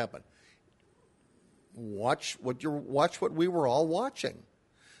here's what happened. Watch what we were all watching.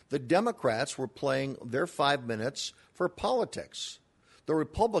 The Democrats were playing their 5 minutes for politics. The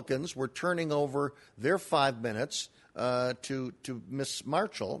Republicans were turning over their 5 minutes to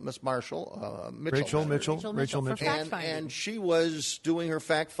Rachel Mitchell, and she was doing her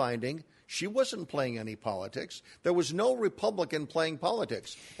fact finding. She wasn't playing any politics. There was no Republican playing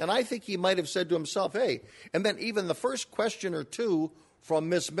politics, and I think he might have said to himself, "Hey," and then even the first question or two from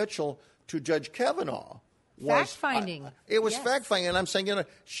Ms. Mitchell to Judge Kavanaugh. Fact-finding. It was fact-finding, and I'm saying,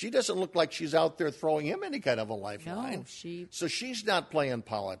 she doesn't look like she's out there throwing him any kind of a lifeline. No, So she's not playing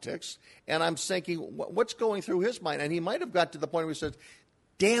politics, and I'm thinking, what's going through his mind? And he might have got to the point where he says,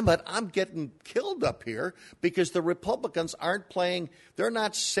 damn it, I'm getting killed up here because the Republicans aren't playing, they're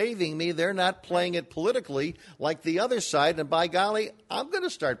not saving me, they're not playing it politically like the other side, and by golly, I'm going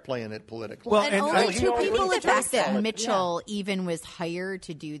to start playing it politically. Well, and only two people. The fact that Mitchell even was hired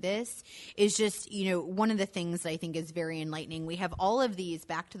to do this is just, one of the things that I think is very enlightening. We have all of these,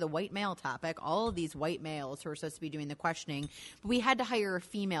 back to the white male topic, all of these white males who are supposed to be doing the questioning, but we had to hire a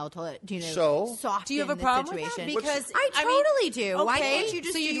female to, soften do you have a the problem situation. with that? Because I totally do. Okay, Why can't you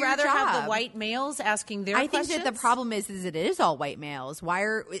just so do you'd your rather have job? the white males asking their I questions? think that the problem is that it is all white males. Why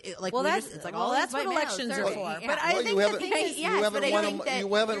are that's what elections are for. But I think the thing is, you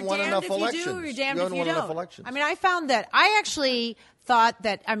haven't won enough elections. You're damned if you don't. I mean, I found that I actually thought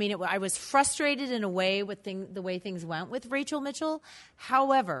that, I was frustrated in a way with the way things went with Rachel Mitchell.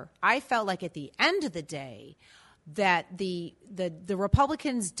 However, I felt like at the end of the day that the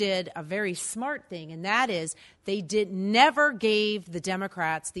Republicans did a very smart thing, and that is they never gave the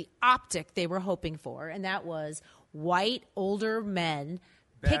Democrats the optic they were hoping for, and that was white older men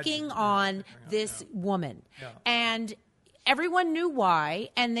picking on this woman. Yeah. And everyone knew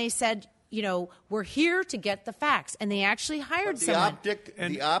why, and they said, we're here to get the facts. And they actually hired someone.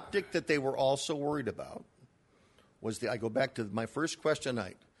 The optic that they were also worried about was I go back to my first question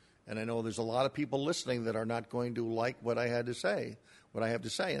night, and I know there's a lot of people listening that are not going to like what I have to say,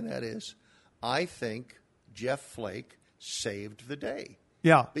 and that is, I think Jeff Flake saved the day.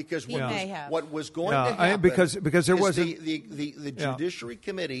 Yeah, because what was going to happen because there was the Judiciary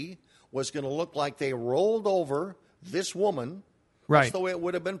Committee was going to look like they rolled over this woman. Right. That's the way it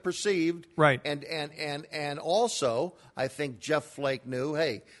would have been perceived. Right. And also, I think Jeff Flake knew,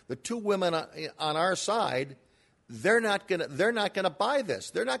 hey, the two women on our side, they're not gonna buy this.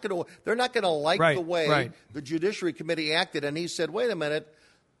 They're not gonna like the way the Judiciary Committee acted. And he said, wait a minute,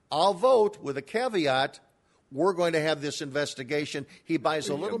 I'll vote with a caveat. We're going to have this investigation. He buys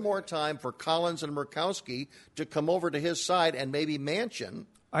a little more time for Collins and Murkowski to come over to his side, and maybe Manchin.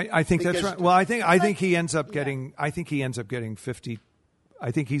 I think that's right. Well, I think he ends up getting. I think he ends up getting 50.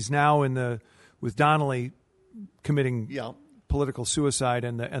 I think he's now with Donnelly committing political suicide,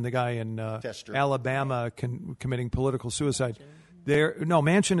 and the guy in Alabama committing political suicide.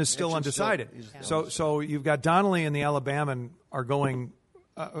 Manchin is still undecided. So you've got Donnelly and the Alabaman are going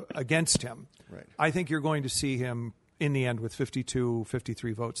against him. Right. I think you're going to see him in the end with 52,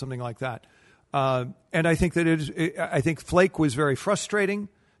 53 votes, something like that. And I think that I think Flake was very frustrating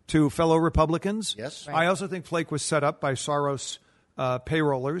to fellow Republicans. Yes. Right. I also think Flake was set up by Soros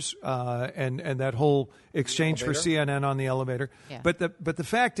payrollers and that whole exchange for CNN on the elevator. Yeah. But the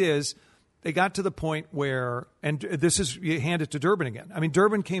fact is, they got to the point where, and this is, you hand it to Durbin again. I mean,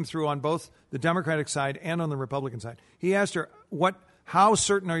 Durbin came through on both the Democratic side and on the Republican side. He asked her, how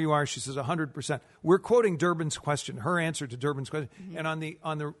certain are you? She says 100%. We're quoting Durbin's question, her answer to Durbin's question. Mm-hmm. And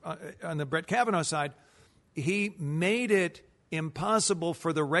on the Brett Kavanaugh side, he made it impossible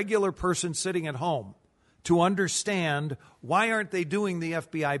for the regular person sitting at home to understand why aren't they doing the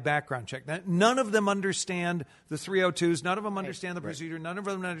FBI background check. None of them understand the 302s. None of them understand the procedure. None of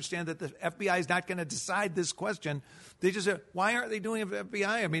them understand that the FBI is not going to decide this question. They just say, why aren't they doing the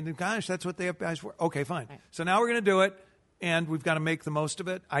FBI? I mean, gosh, that's what the FBI is for. Okay, fine. Right. So now we're going to do it. And we've got to make the most of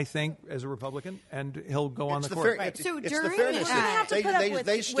it, I think, as a Republican, and he'll go on the court. So during you're going to have to put up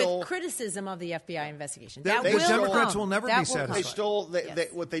with criticism of the FBI investigation. The Democrats will never be satisfied.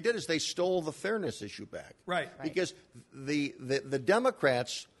 What they did is they stole the fairness issue back. Right. Because the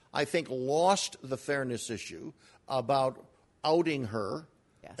Democrats, I think, lost the fairness issue about outing her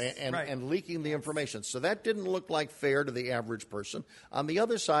Yes. And leaking the information. So that didn't look like fair to the average person. On the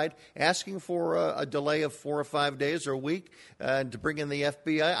other side, asking for a delay of 4 or 5 days or a week to bring in the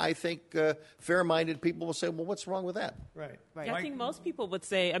FBI, I think fair-minded people will say, well, what's wrong with that? Right. Yeah, I think most people would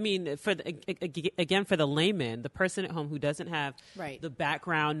say, I mean, for the layman, the person at home who doesn't have the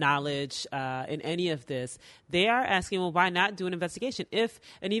background knowledge in any of this, they are asking, well, why not do an investigation?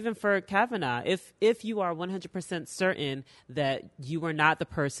 And even for Kavanaugh, if you are 100% certain that you are not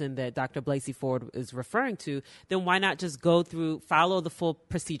the person that Dr. Blasey Ford is referring to, then why not just follow the full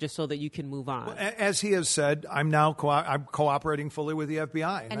procedure so that you can move on? Well, as he has said, I'm now I'm cooperating fully with the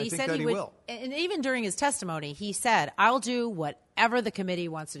FBI, and I think that he will. And even during his testimony, he said, I'll do whatever the committee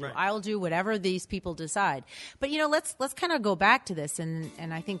wants to do. Right. I'll do whatever these people decide. But, let's kind of go back to this,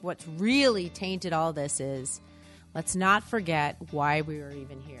 and I think what's really tainted all this is, let's not forget why we were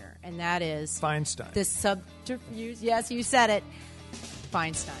even here, and that is Feinstein. This subterfuge. Yes, you said it.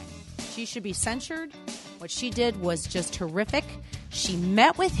 Feinstein. She should be censured. What she did was just horrific. She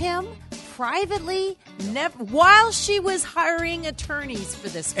met with him privately while she was hiring attorneys for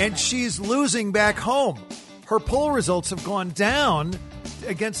this woman. And she's losing back home. Her poll results have gone down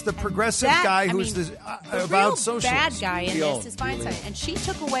against the progressive guy who's the avowed socialist. The bad guy in this is Feinstein, and she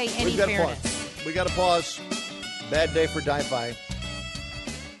took away any fairness. We got to pause. Bad day for Di-Fi.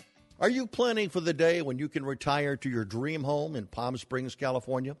 Are you planning for the day when you can retire to your dream home in Palm Springs,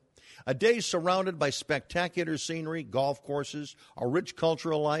 California? A day surrounded by spectacular scenery, golf courses, a rich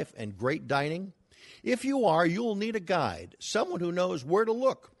cultural life, and great dining? If you are, you'll need a guide, someone who knows where to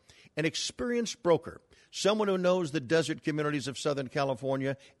look, an experienced broker, someone who knows the desert communities of Southern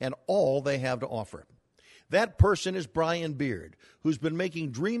California and all they have to offer. That person is Brian Beard, who's been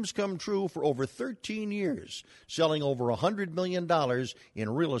making dreams come true for over 13 years, selling over $100 million in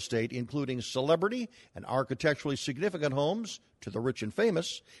real estate, including celebrity and architecturally significant homes to the rich and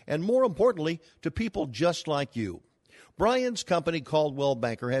famous, and more importantly, to people just like you. Brian's company, Caldwell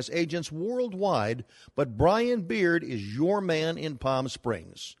Banker, has agents worldwide, but Brian Beard is your man in Palm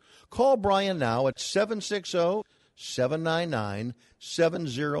Springs. Call Brian now at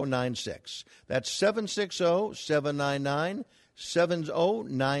 760-799-7096. That's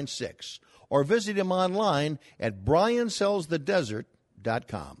 760-799-7096. Or visit him online at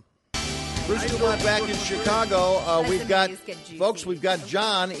briansellsthedesert.com. Bruce Dumont back in Chicago. We've got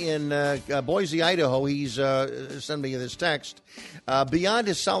John in Boise, Idaho. He's sent me this text. Beyond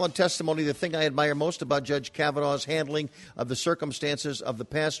his solid testimony, the thing I admire most about Judge Kavanaugh's handling of the circumstances of the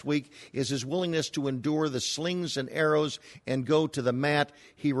past week is his willingness to endure the slings and arrows and go to the mat.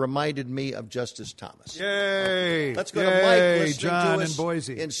 He reminded me of Justice Thomas. Yay! Let's go to Mike, listening John to us in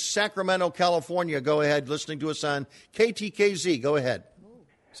Boise. in Sacramento, California. Go ahead, listening to us on KTKZ. Go ahead.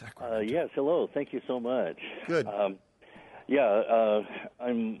 Yes, hello. Thank you so much. Good. I'm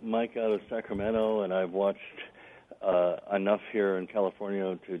Mike out of Sacramento, and I've watched enough here in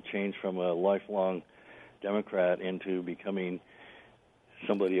California to change from a lifelong Democrat into becoming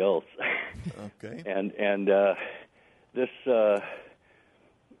somebody else. Okay. And this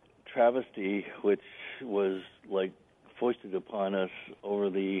travesty, which was like foisted upon us over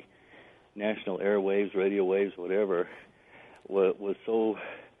the national airwaves, radio waves, whatever, was so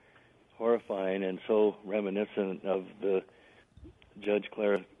horrifying and so reminiscent of the Judge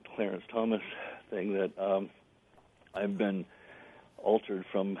Clarence Thomas thing that I've been altered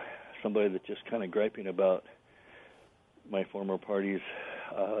from somebody that's just kind of griping about my former party's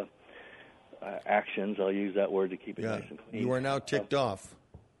actions. I'll use that word to keep it nice and clean. You are now ticked off.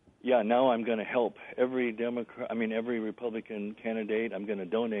 Yeah, now I'm going to help every Republican candidate. I'm going to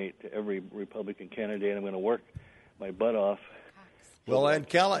donate to every Republican candidate. I'm going to work my butt off. Well, and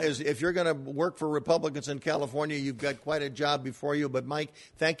if you're going to work for Republicans in California, you've got quite a job before you. But, Mike,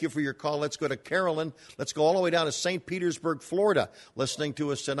 thank you for your call. Let's go to Carolyn. Let's go all the way down to St. Petersburg, Florida, listening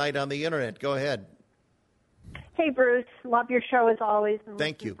to us tonight on the Internet. Go ahead. Hey, Bruce. Love your show as always. And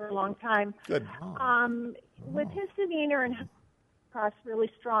thank you. For a long time. Good. With his demeanor and across really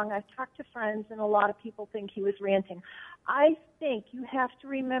strong, I've talked to friends, and a lot of people think he was ranting. I think you have to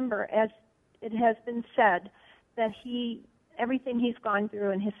remember, as it has been said, that everything he's gone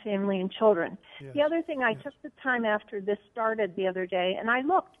through and his family and children. Yes. The other thing, I took the time after this started the other day, and I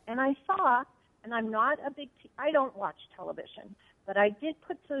looked, and I saw, and I'm not a I don't watch television, but I did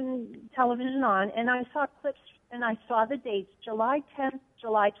put some television on, and I saw clips, and I saw the dates, July 10th,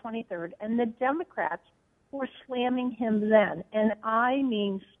 July 23rd, and the Democrats were slamming him then, and I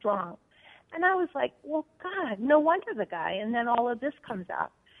mean strong. And I was like, well, God, no wonder the guy, and then all of this comes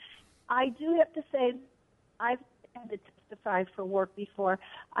out. I do have to say, I've had to testify for work before.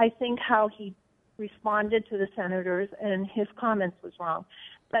 I think how he responded to the senators, and his comments was wrong.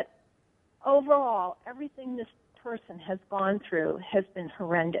 But overall, everything this person has gone through has been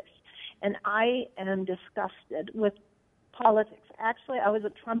horrendous. And I am disgusted with politics. Actually, I was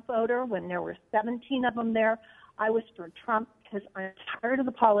a Trump voter when there were 17 of them there. I was for Trump because I'm tired of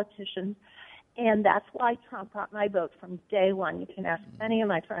the politicians, and that's why Trump got my vote from day one. You can ask any of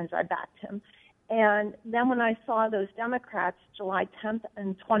my friends, I backed him. And then when I saw those Democrats, July 10th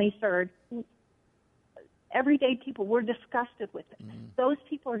and 23rd, everyday people were disgusted with it. Those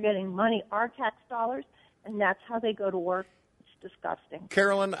people are getting money, our tax dollars, and that's how they go to work. It's disgusting.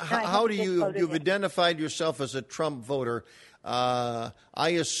 Carolyn, how do you've identified yourself as a Trump voter. I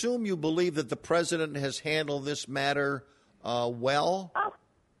assume you believe that the president has handled this matter well?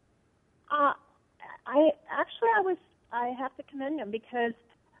 I have to commend him because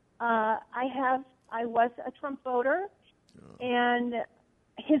I was a Trump voter, and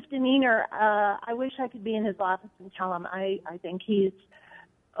his demeanor, I wish I could be in his office and tell him. I think he's,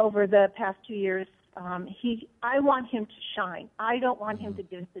 over the past 2 years, I want him to shine. I don't want him to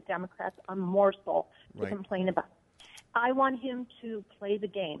give the Democrats a morsel to complain about. I want him to play the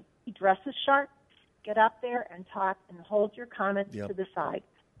game. He dresses sharp, get up there and talk and hold your comments to the side.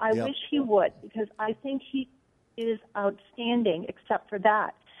 I wish he would, because I think he is outstanding except for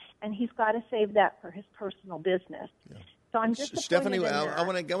that. And he's got to save that for his personal business. So I'm just Stephanie, I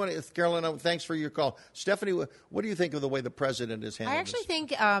want to, Carolyn, thanks for your call. Stephanie, what do you think of the way the president is handling this? I actually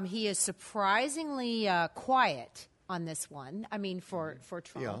think he is surprisingly quiet on this one. I mean, for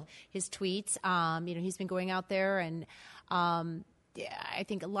Trump, his tweets, he's been going out there and I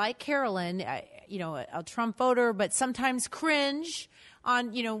think, like Carolyn, a Trump voter, but sometimes cringe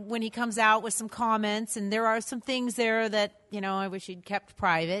on, when he comes out with some comments, and there are some things there that, I wish he'd kept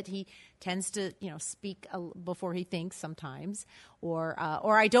private. He tends to, speak before he thinks sometimes, or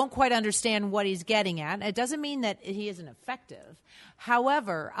I don't quite understand what he's getting at. It doesn't mean that he isn't effective.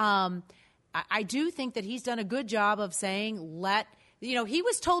 However, I do think that he's done a good job of saying, he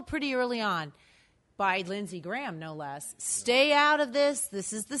was told pretty early on, by Lindsey Graham, no less, stay out of this.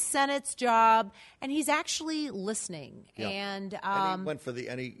 This is the Senate's job, and he's actually listening. Yeah. And he went for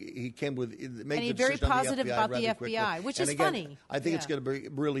he came with made and the very decision positive on about the FBI, quickly. which and is again, funny. I think it's going to be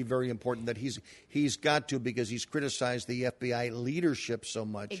really very important that he's got to, because he's criticized the FBI leadership so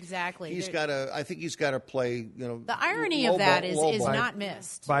much. Exactly. He's got to. I think he's got to play. The irony of that is not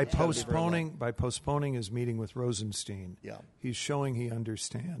missed by postponing his meeting with Rosenstein. He's showing he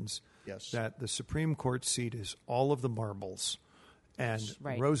understands. That the Supreme Court seat is all of the marbles, and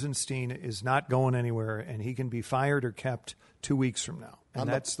Rosenstein is not going anywhere, and he can be fired or kept 2 weeks from now, and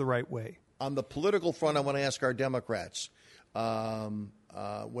that's the right way. On the political front, I want to ask our Democrats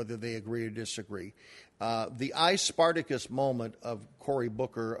whether they agree or disagree. The I Spartacus moment of Cory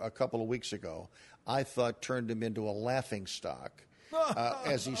Booker a couple of weeks ago, I thought turned him into a laughingstock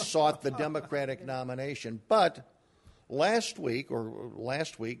as he sought the Democratic nomination, but last week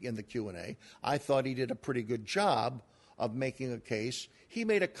in the Q&A, I thought he did a pretty good job of making a case. He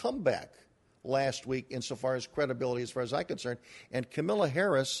made a comeback last week insofar as credibility, as far as I'm concerned, and Kamala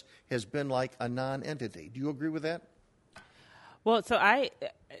Harris has been like a non-entity. Do you agree with that? Well, so I'm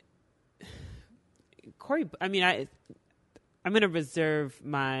going to reserve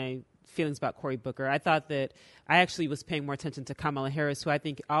my feelings about Cory Booker. I thought that I actually was paying more attention to Kamala Harris, who I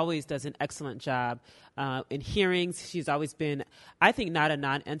think always does an excellent job in hearings. She's always been, I think, not a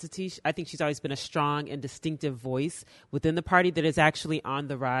non-entity. I think she's always been a strong and distinctive voice within the party that is actually on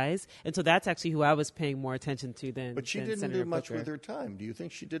the rise. And so that's actually who I was paying more attention to than But she didn't Senator do much Booker. with her time. Do you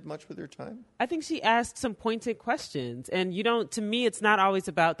think she did much with her time? I think she asked some pointed questions. And to me, it's not always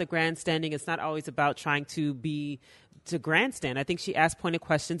about the grandstanding. It's not always about trying to grandstand. I think she asked pointed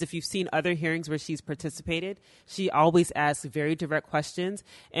questions. If you've seen other hearings where she's participated, she always asks very direct questions.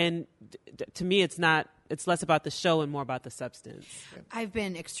 And to me, it's less about the show and more about the substance. I've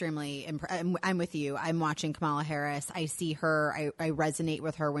been extremely I'm with you. I'm watching Kamala Harris. I see her. I resonate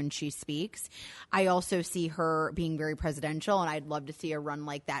with her when she speaks. I also see her being very presidential, and I'd love to see a run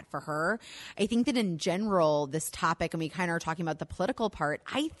like that for her. I think that in general, this topic, and we kind of are talking about the political part,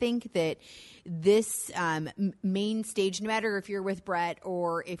 I think that this main stage, no matter if you're with Brett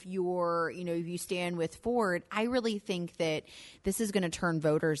or if you're, if you stand with Ford, I really think that this is going to turn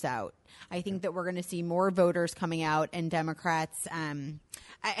voters out. I think that we're going to see more voters coming out, and Democrats.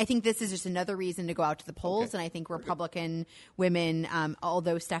 I think this is just another reason to go out to the polls. And I think Republican women,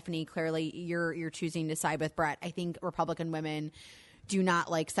 although Stephanie, clearly you're choosing to side with Brett, I think Republican women do not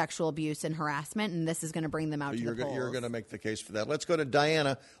like sexual abuse and harassment, and this is going to bring them out to the polls. You're going to make the case for that. Let's go to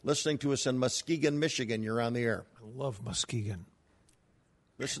Diana, listening to us in Muskegon, Michigan. You're on the air. I love Muskegon.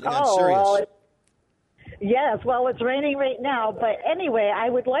 Listening on Sirius. Well, Yes, well, it's raining right now. But anyway, I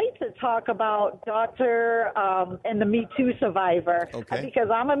would like to talk about Dr. And the Me Too survivor. Okay. Because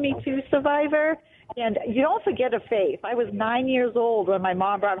I'm a Me Too survivor. And you don't forget a face. I was 9 years old when my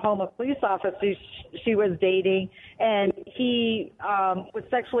mom brought home a police officer she was dating, and he was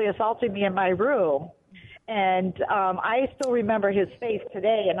sexually assaulting me in my room. And I still remember his face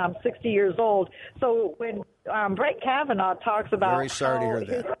today, and I'm 60 years old. So when Brett Kavanaugh talks about Very sorry to hear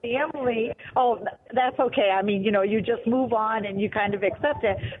his that. family, oh, that's okay. I mean, you just move on and you kind of accept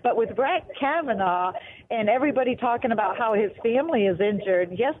it. But with Brett Kavanaugh and everybody talking about how his family is injured,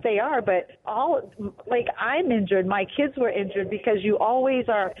 yes, they are, but I'm injured. My kids were injured because you always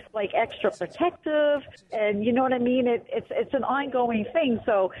are extra protective, and you know what I mean? It's an ongoing thing.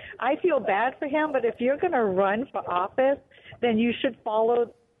 So I feel bad for him, but if you're going to run for office, then you should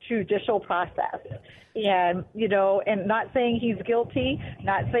follow judicial process. And, and not saying he's guilty,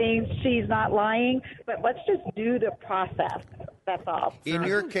 not saying she's not lying, but let's just do the process. That's all. In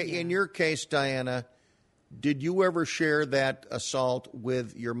your case, Diana, did you ever share that assault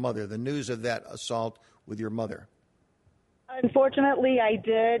with your mother, the news of that assault with your mother? Unfortunately, I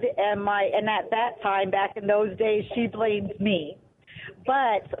did, and at that time, back in those days, she blamed me.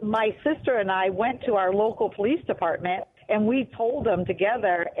 But my sister and I went to our local police department, and we told them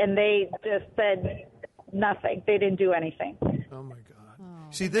together, and they just said nothing. They didn't do anything. Oh, my God.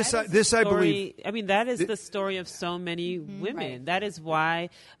 See, I believe. I mean, that is the story of so many women. Right. That is why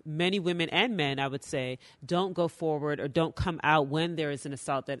many women and men, I would say, don't go forward or don't come out when there is an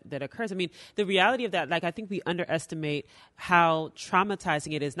assault that occurs. I mean, the reality of that, I think we underestimate how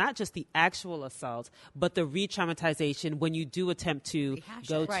traumatizing it is, not just the actual assault, but the re-traumatization when you do attempt to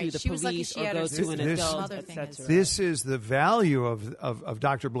go to the police or go to an adult, etc. This is the value of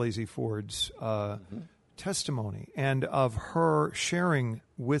Dr. Blasey Ford's testimony and of her sharing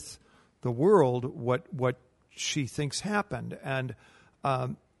with the world what she thinks happened. And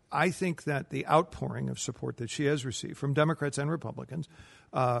I think that the outpouring of support that she has received from Democrats and Republicans,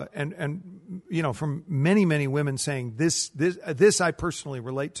 and from many, many women saying this I personally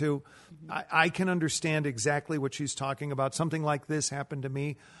relate to. I can understand exactly what she's talking about. Something like this happened to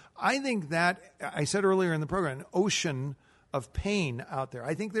me. I think that, I said earlier in the program, an ocean of pain out there.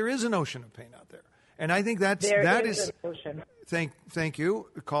 I think there is an ocean of pain out there. And I think that is thank you,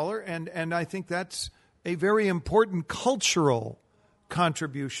 caller, and I think that's a very important cultural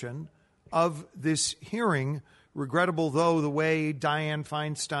contribution of this hearing. Regrettable though the way Dianne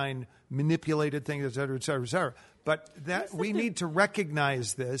Feinstein manipulated things, et cetera, et cetera, et cetera. But that we need to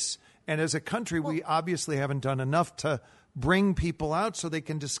recognize this, and as a country, we obviously haven't done enough to bring people out so they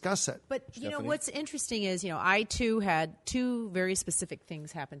can discuss it. But, what's interesting is, I, too, had two very specific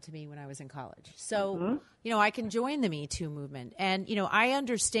things happen to me when I was in college. So, I can join the Me Too movement. And, I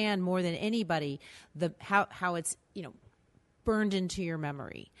understand more than anybody how it's, burned into your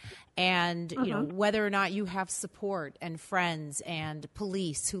memory. And, whether or not you have support and friends and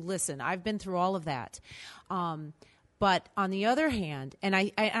police who listen. I've been through all of that. But on the other hand, and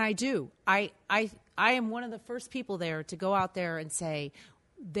I do, I am one of the first people there to go out there and say,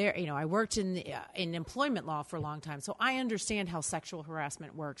 I worked in employment law for a long time, so I understand how sexual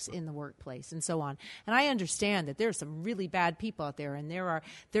harassment works in the workplace and so on. And I understand that there are some really bad people out there, and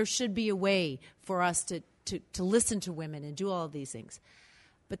there should be a way for us to listen to women and do all of these things.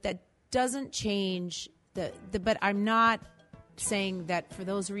 But that doesn't change but I'm not saying that for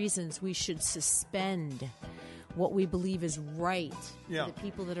those reasons we should suspend what we believe is right for the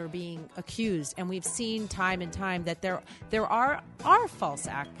people that are being accused. And we've seen time and time that there are false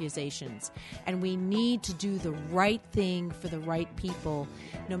accusations, and we need to do the right thing for the right people,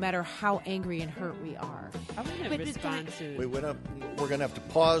 no matter how angry and hurt we are. I want to respond to... We're going to have to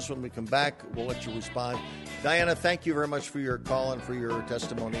pause. When we come back, we'll let you respond. Diana, thank you very much for your call and for your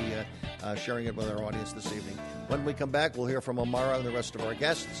testimony, sharing it with our audience this evening. When we come back, we'll hear from Amara and the rest of our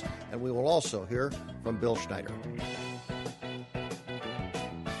guests, and we will also hear from Bill Schneider.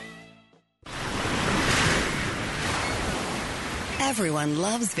 Everyone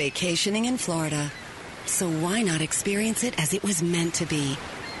loves vacationing in Florida. So why not experience it as it was meant to be?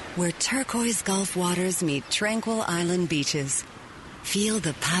 Where turquoise Gulf waters meet tranquil island beaches. Feel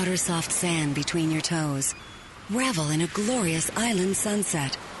the powder-soft sand between your toes. Revel in a glorious island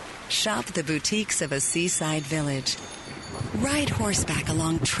sunset. Shop the boutiques of a seaside village. Ride horseback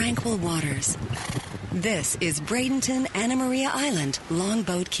along tranquil waters. This is Bradenton Anna Maria Island,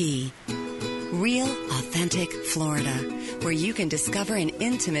 Longboat Key. Real, authentic Florida, where you can discover an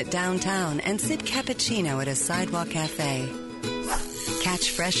intimate downtown and sip cappuccino at a sidewalk cafe.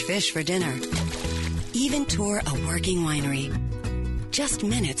 Catch fresh fish for dinner. Even tour a working winery. just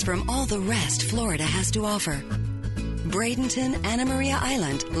minutes from all the rest Florida has to offer. Bradenton, Anna Maria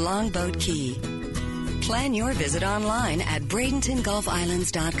Island, Longboat Key. Plan your visit online at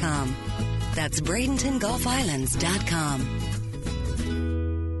BradentonGulfIslands.com. That's BradentonGulfIslands.com.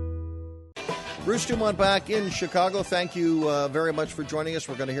 Bruce Dumont back in Chicago. Thank you very much for joining us.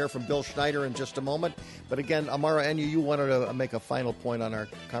 We're going to hear from Bill Schneider in just a moment. But again, Amara Enya, you wanted to make a final point on our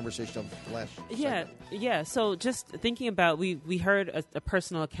conversation of last segment. Yeah. So just thinking about, we heard a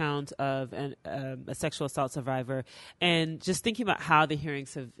personal account of a sexual assault survivor, and just thinking about how the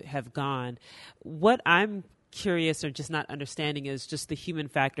hearings have gone. What I'm curious or just not understanding is just the human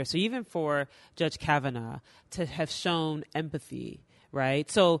factor. So even for Judge Kavanaugh to have shown empathy,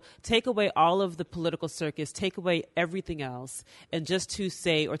 right? So take away all of the political circus, take away everything else, and just to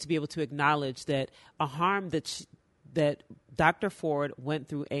say or to be able to acknowledge that a harm that Dr. Ford went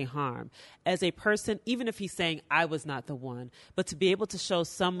through a harm. As a person, even if he's saying, I was not the one, but to be able to show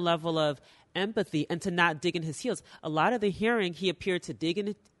some level of empathy and to not dig in his heels. A lot of the hearing, he appeared to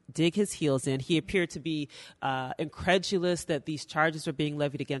dig his heels in. He appeared to be incredulous that these charges are being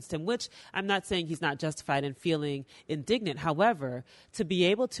levied against him, which I'm not saying he's not justified in feeling indignant. However, to be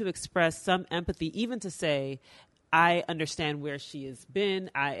able to express some empathy, even to say, I understand where she has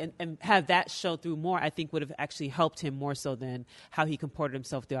been, and have that show through more, I think would have actually helped him more so than how he comported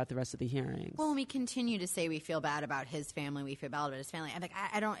himself throughout the rest of the hearings. Well, when we continue to say we feel bad about his family, we feel bad about his family, I'm like,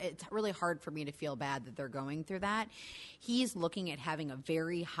 I don't, it's really hard for me to feel bad that they're going through that. He's looking at having a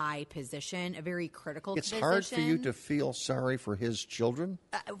very high position, a very critical position. It's hard for you to feel sorry for his children,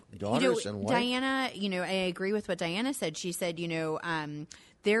 daughters and wife? Diana, I agree with what Diana said. She said,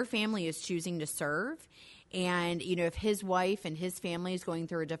 their family is choosing to serve. And, if his wife and his family is going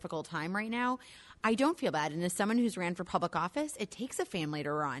through a difficult time right now, I don't feel bad. And as someone who's ran for public office, it takes a family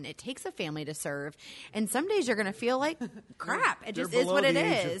to run. It takes a family to serve. And some days you're going to feel like crap. It just is what it is. They're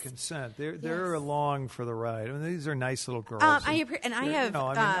below the age of consent. They're along for the ride. I mean, these are nice little girls. I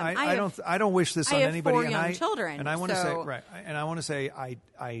don't wish this on anybody. I have 4 young children. And I want to say, right. And I want to say,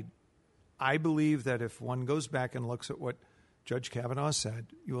 I believe that if one goes back and looks at what Judge Kavanaugh said,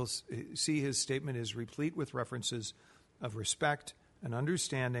 you will see his statement is replete with references of respect and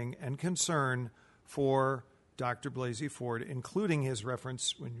understanding and concern for Dr. Blasey Ford, including his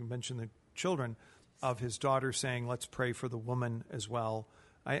reference, when you mentioned the children, of his daughter saying, let's pray for the woman as well.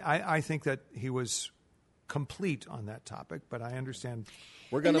 I think that he was complete on that topic, but I understand.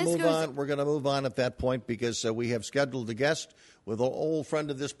 We're going to move on. We're going to move on at that point because we have scheduled a guest with an old friend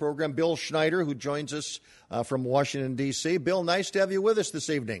of this program, Bill Schneider, who joins us from Washington, D.C. Bill, nice to have you with us this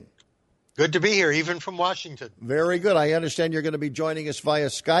evening. Good to be here, even from Washington. Very good. I understand you're going to be joining us via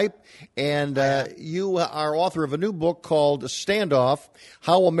Skype, and you are author of a new book called Standoff,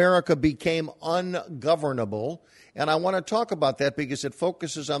 How America Became Ungovernable. And I want to talk about that because it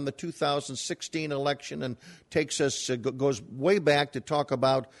focuses on the 2016 election and goes way back to talk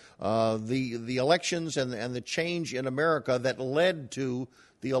about the elections and the change in America that led to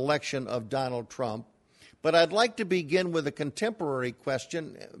the election of Donald Trump. But I'd like to begin with a contemporary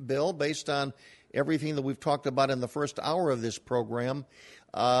question, Bill, based on everything that we've talked about in the first hour of this program.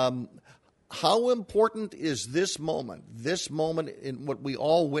 How important is this moment in what we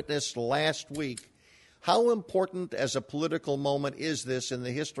all witnessed last week? How important as a political moment is this in the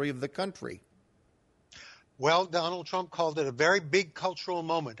history of the country? Well, Donald Trump called it a very big cultural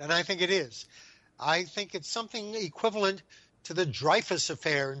moment, and I think it is. I think it's something equivalent to the Dreyfus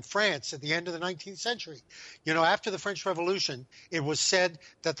affair in France at the end of the 19th century. After the French Revolution, it was said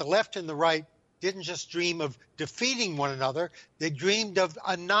that the left and the right didn't just dream of defeating one another, they dreamed of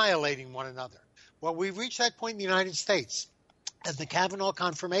annihilating one another. Well, we've reached that point in the United States. And the Kavanaugh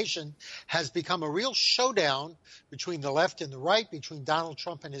confirmation has become a real showdown between the left and the right, between Donald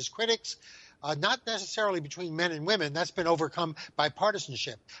Trump and his critics, not necessarily between men and women. That's been overcome by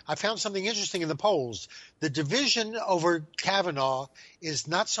partisanship. I found something interesting in the polls. The division over Kavanaugh is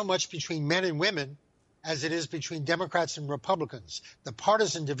not so much between men and women as it is between Democrats and Republicans. The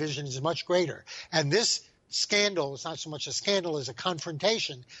partisan division is much greater. And this scandal is not so much a scandal as a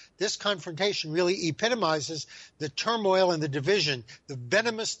confrontation. This confrontation really epitomizes the turmoil and the division, the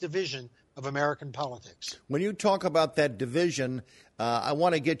venomous division of American politics. When you talk about that division, I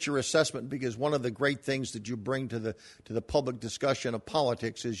want to get your assessment because one of the great things that you bring to the public discussion of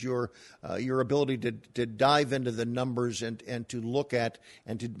politics is your ability to dive into the numbers and to look at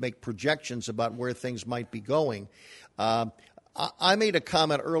and to make projections about where things might be going. I made a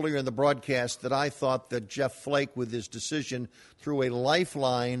comment earlier in the broadcast that I thought that Jeff Flake, with his decision, threw a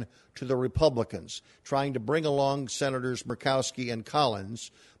lifeline to the Republicans, trying to bring along Senators Murkowski and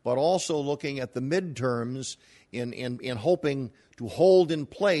Collins, but also looking at the midterms in hoping to hold in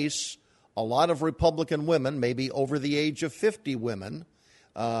place a lot of Republican women, maybe over the age of 50 women,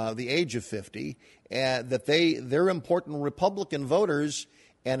 that they're important Republican voters,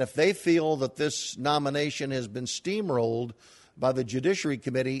 and if they feel that this nomination has been steamrolled by the Judiciary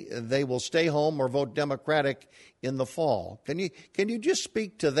Committee, they will stay home or vote Democratic in the fall. Can you just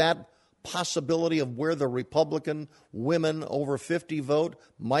speak to that possibility of where the Republican women over 50 vote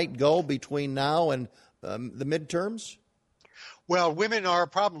might go between now and the midterms? Well, women are a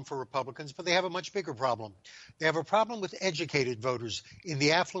problem for Republicans, but they have a much bigger problem. They have a problem with educated voters in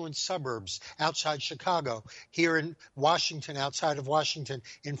the affluent suburbs outside Chicago, here in Washington, outside of Washington,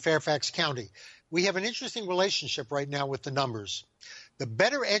 in Fairfax County. We have an interesting relationship right now with the numbers. The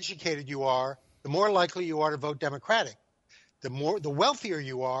better educated you are, the more likely you are to vote Democratic. The wealthier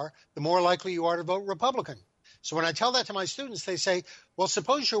you are, the more likely you are to vote Republican. So when I tell that to my students, they say, well,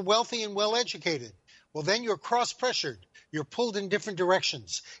 suppose you're wealthy and well-educated. Well, then you're cross-pressured. You're pulled in different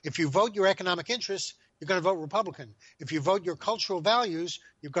directions. If you vote your economic interests, you're going to vote Republican. If you vote your cultural values,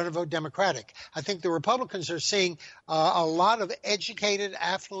 you're going to vote Democratic. I think the Republicans are seeing a lot of educated,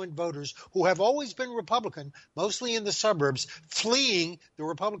 affluent voters who have always been Republican, mostly in the suburbs, fleeing the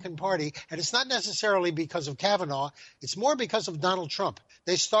Republican Party. And it's not necessarily because of Kavanaugh. It's more because of Donald Trump.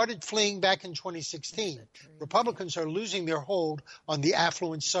 They started fleeing back in 2016. Republicans are losing their hold on the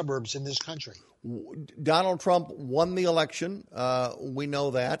affluent suburbs in this country. Donald Trump won the election. We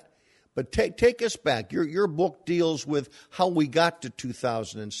know that. But take us back. Your book deals with how we got to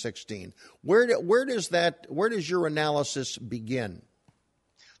 2016. Where does your analysis begin?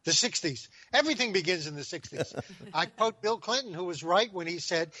 The 60s. Everything begins in the 60s. I quote Bill Clinton, who was right when he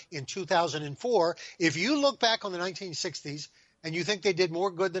said in 2004, if you look back on the 1960s and you think they did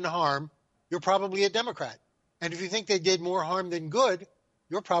more good than harm, you're probably a Democrat. And if you think they did more harm than good,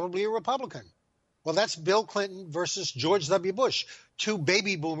 you're probably a Republican. Well, that's Bill Clinton versus George W. Bush, two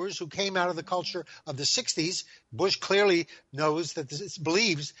baby boomers who came out of the culture of the 60s. Bush clearly knows that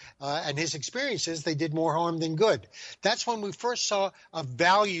believes, and his experiences, they did more harm than good. That's when we first saw a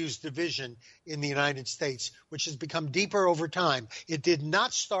values division in the United States, which has become deeper over time. It did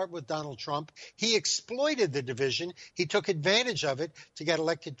not start with Donald Trump. He exploited the division. He took advantage of it to get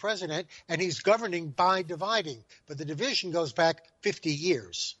elected president, and he's governing by dividing. But the division goes back 50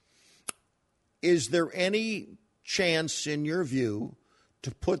 years. Is there any chance, in your view,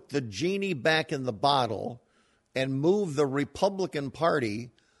 to put the genie back in the bottle and move the Republican Party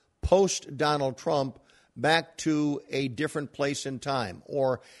post-Donald Trump back to a different place in time?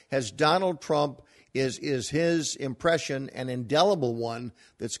 Or has Donald Trump, is his impression an indelible one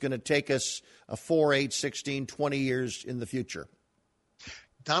that's going to take us 4, 8, 16, 20 years in the future?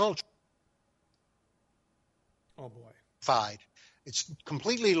 Donald Trump. Oh, boy. Fied. It's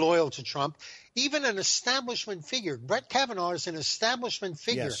completely loyal to Trump. Even an establishment figure. Brett Kavanaugh is an establishment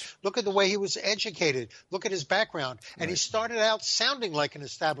figure. Yes. Look at the way he was educated. Look at his background. And he started out sounding like an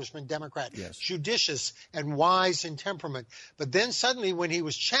establishment Democrat, judicious and wise in temperament. But then suddenly when he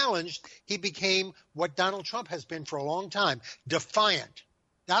was challenged, he became what Donald Trump has been for a long time, defiant.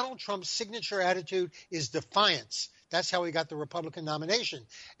 Donald Trump's signature attitude is defiance. That's how he got the Republican nomination.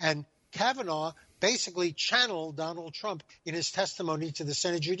 And Kavanaugh basically channeled Donald Trump in his testimony to the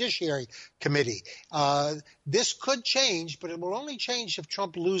Senate Judiciary Committee. This could change, but it will only change if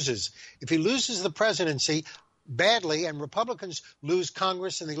Trump loses. If he loses the presidency badly and Republicans lose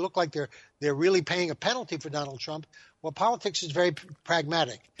Congress and they look like they're really paying a penalty for Donald Trump, well, politics is very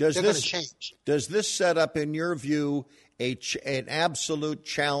pragmatic. They're going to change. Does this set up, in your view, an absolute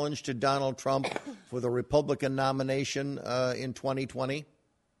challenge to Donald Trump for the Republican nomination in 2020?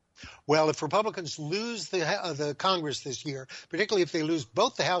 Well, if Republicans lose the Congress this year, particularly if they lose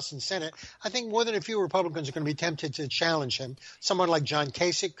both the House and Senate, I think more than a few Republicans are going to be tempted to challenge him. Someone like John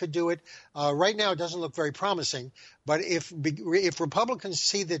Kasich could do it. Right now, it doesn't look very promising. But if Republicans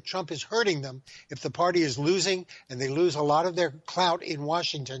see that Trump is hurting them, if the party is losing and they lose a lot of their clout in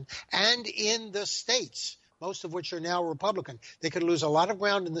Washington and in the states, most of which are now Republican, they could lose a lot of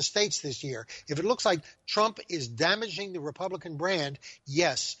ground in the states this year. If it looks like Trump is damaging the Republican brand,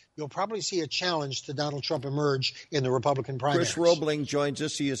 yes, you'll probably see a challenge to Donald Trump emerge in the Republican primaries. Chris Roebling joins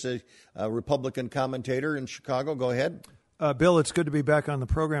us. He is a Republican commentator in Chicago. Go ahead. Bill, it's good to be back on the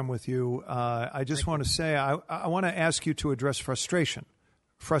program with you. I just want to say I want to ask you to address frustration.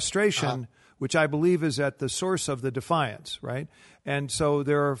 Which I believe is at the source of the defiance, right? And so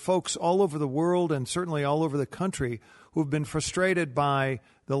there are folks all over the world and certainly all over the country who've been frustrated by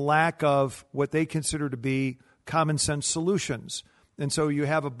the lack of what they consider to be common sense solutions. And so you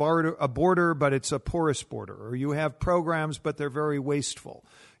have a border, but it's a porous border, or you have programs, but they're very wasteful.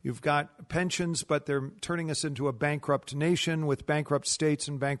 You've got pensions, but they're turning us into a bankrupt nation with bankrupt states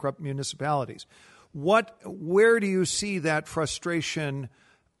and bankrupt municipalities. Where do you see that frustration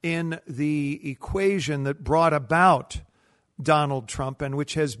in the equation that brought about Donald Trump and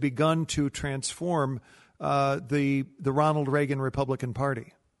which has begun to transform the Ronald Reagan Republican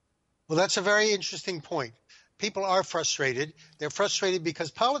Party? Well, that's a very interesting point. People are frustrated. They're frustrated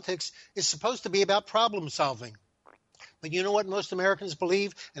because politics is supposed to be about problem solving. But you know what most Americans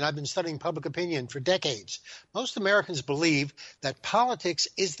believe? And I've been studying public opinion for decades. Most Americans believe that politics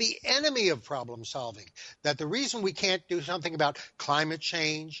is the enemy of problem solving, that the reason we can't do something about climate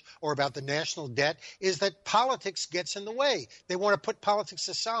change or about the national debt is that politics gets in the way. They want to put politics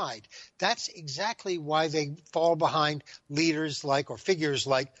aside. That's exactly why they fall behind leaders like or figures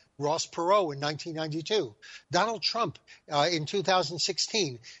like Ross Perot in 1992, Donald Trump in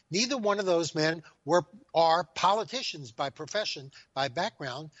 2016. Neither one of those men are politicians by profession, by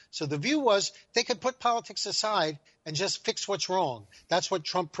background. So the view was they could put politics aside and just fix what's wrong. That's what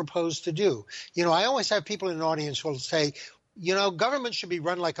Trump proposed to do. You know, I always have people in the audience who will say, you know, government should be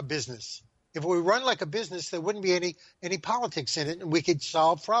run like a business. If we run like a business, there wouldn't be any politics in it, and we could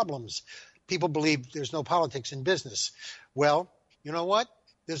solve problems. People believe there's no politics in business. Well, you know what?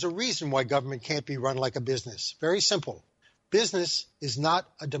 There's a reason why government can't be run like a business. Very simple. Business is not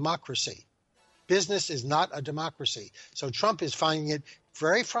a democracy. Business is not a democracy. So Trump is finding it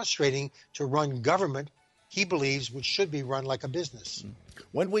very frustrating to run government, he believes, which should be run like a business.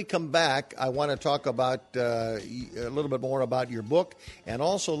 When we come back, I want to talk about a little bit more about your book and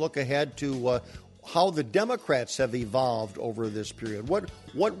also look ahead to how the Democrats have evolved over this period. What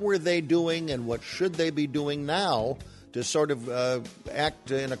were they doing and what should they be doing now to sort of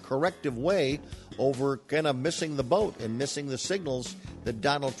act in a corrective way over kind of missing the boat and missing the signals that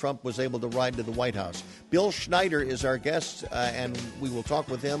Donald Trump was able to ride to the White House. Bill Schneider is our guest, and we will talk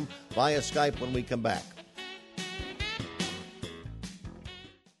with him via Skype when we come back.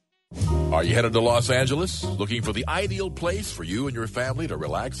 Are you headed to Los Angeles? Looking for the ideal place for you and your family to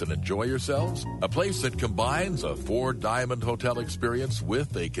relax and enjoy yourselves? A place that combines a four-diamond hotel experience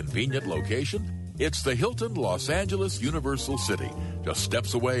with a convenient location? It's the Hilton Los Angeles Universal City, just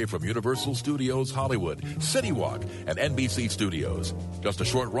steps away from Universal Studios Hollywood, City Walk, and NBC Studios. Just a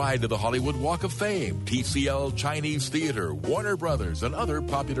short ride to the Hollywood Walk of Fame, TCL Chinese Theater, Warner Brothers, and other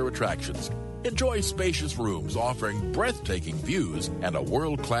popular attractions. Enjoy spacious rooms offering breathtaking views and a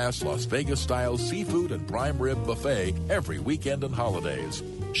world-class Las Vegas-style seafood and prime rib buffet every weekend and holidays.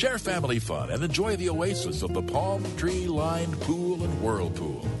 Share family fun and enjoy the oasis of the palm tree-lined pool and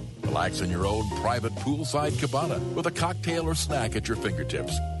whirlpool. Relax in your own private poolside cabana with a cocktail or snack at your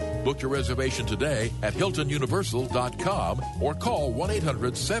fingertips. Book your reservation today at HiltonUniversal.com or call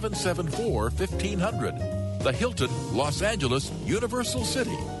 1-800-774-1500. The Hilton Los Angeles Universal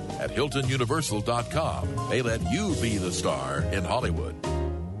City at HiltonUniversal.com. They let you be the star in Hollywood.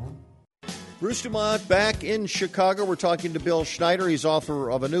 Bruce Dumont back in Chicago. We're talking to Bill Schneider. He's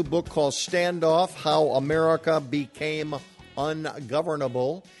author of a new book called Standoff, How America Became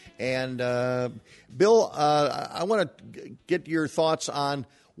Ungovernable. And, Bill, I want to get your thoughts on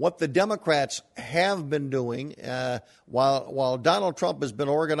what the Democrats have been doing while Donald Trump has been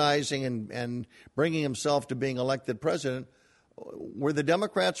organizing and bringing himself to being elected president. Were the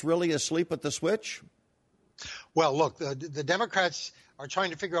Democrats really asleep at the switch? Well, look, the Democrats are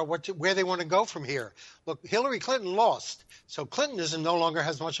trying to figure out where they want to go from here. Look, Hillary Clinton lost, so Clintonism no longer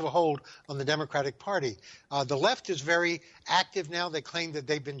has much of a hold on the Democratic Party. The left is very active now. They claim that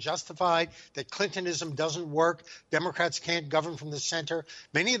they've been justified, that Clintonism doesn't work. Democrats can't govern from the center.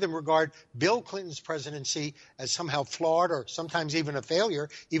 Many of them regard Bill Clinton's presidency as somehow flawed or sometimes even a failure,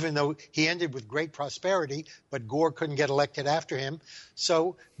 even though he ended with great prosperity, but Gore couldn't get elected after him.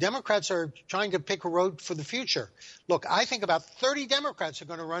 So Democrats are trying to pick a road for the future. Look, I think about 30 Democrats are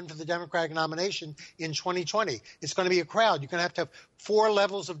going to run for the Democratic nomination in 2020. It's going to be a crowd. You're going to have 4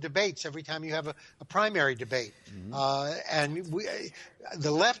 levels of debates every time you have a primary debate. Mm-hmm.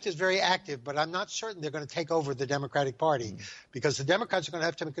 The left is very active, but I'm not certain they're going to take over the Democratic Party because the Democrats are going to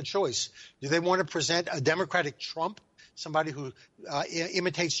have to make a choice. Do they want to present a Democratic Trump, somebody who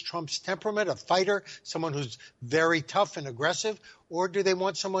imitates Trump's temperament, a fighter, someone who's very tough and aggressive, or do they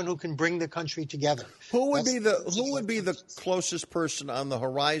want someone who can bring the country together? Who would be the closest person on the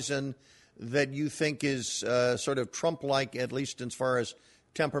horizon that you think is sort of Trump-like, at least as far as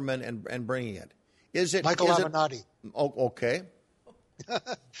temperament and bringing it? Is it Michael Avenatti? Oh, okay.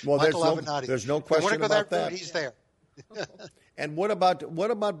 Well, there's no question about that. He's there. And what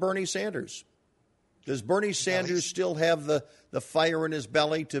about Bernie Sanders? Does Bernie Sanders still have the fire in his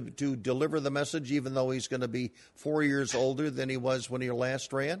belly to deliver the message, even though he's going to be 4 years older than he was when he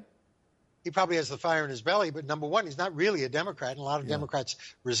last ran? He probably has the fire in his belly, but number one, he's not really a Democrat, and a lot of Democrats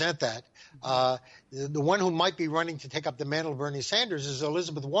resent that. The one who might be running to take up the mantle of Bernie Sanders is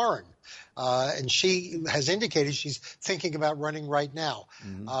Elizabeth Warren, and she has indicated she's thinking about running right now.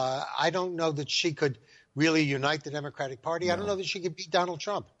 I don't know that she could really unite the Democratic Party. I don't know that she could beat Donald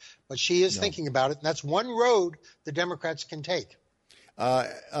Trump, but she is thinking about it, and that's one road the Democrats can take.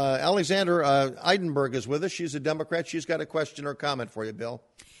 Alexander Eidenberg is with us. She's a Democrat. She's got a question or comment for you, Bill.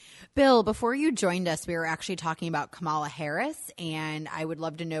 Bill, before you joined us, we were actually talking about Kamala Harris, and I would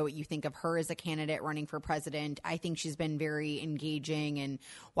love to know what you think of her as a candidate running for president. I think she's been very engaging, and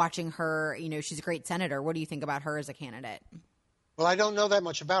watching her, she's a great senator. What do you think about her as a candidate? Well, I don't know that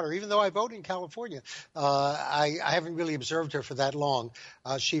much about her, even though I vote in California. I haven't really observed her for that long.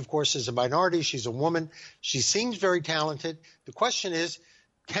 She, of course, is a minority. She's a woman. She seems very talented. The question is,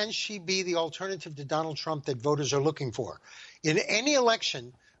 can she be the alternative to Donald Trump that voters are looking for? In any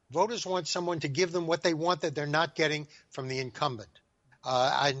election, voters want someone to give them what they want that they're not getting from the incumbent.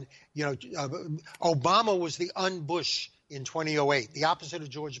 Obama was the un-Bush in 2008, the opposite of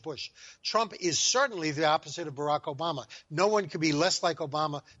George Bush. Trump is certainly the opposite of Barack Obama. No one could be less like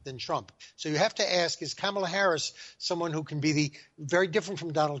Obama than Trump. So you have to ask, is Kamala Harris someone who can be very different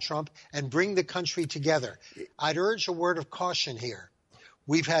from Donald Trump and bring the country together? I'd urge a word of caution here.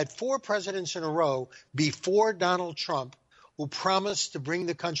 We've had 4 presidents in a row before Donald Trump who promised to bring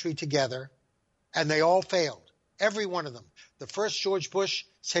the country together, and they all failed, every one of them. The first, George Bush,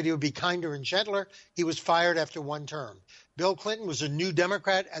 said he would be kinder and gentler. He was fired after 1 term. Bill Clinton was a new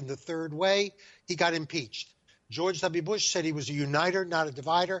Democrat and the third way. He got impeached. George W. Bush said he was a uniter, not a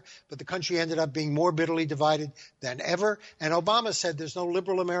divider, but the country ended up being more bitterly divided than ever. And Obama said there's no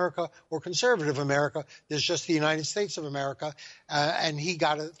liberal America or conservative America. There's just the United States of America. And he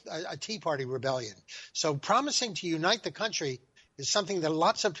got a Tea Party rebellion. So promising to unite the country is something that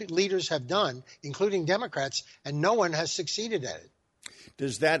lots of leaders have done, including Democrats, and no one has succeeded at it.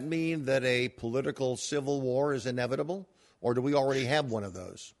 Does that mean that a political civil war is inevitable, or do we already have one of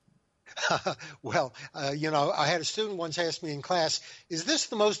those? Well, I had a student once ask me in class, is this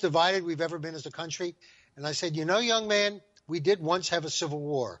the most divided we've ever been as a country? And I said, young man, we did once have a civil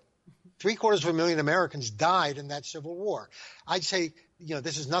war. 750,000 Americans died in that civil war. I'd say,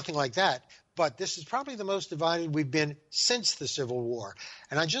 this is nothing like that, but this is probably the most divided we've been since the Civil War.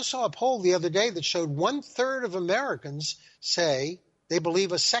 And I just saw a poll the other day that showed 1/3 of Americans say they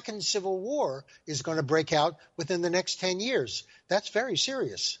believe a second civil war is going to break out within the next 10 years. That's very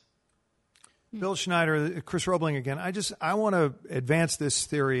serious. Bill Schneider, Chris Roebling again. I want to advance this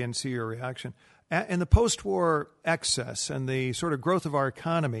theory and see your reaction. In the post-war excess and the sort of growth of our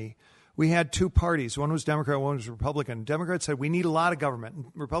economy, we had 2 parties. One was Democrat, one was Republican. Democrats said, we need a lot of government. And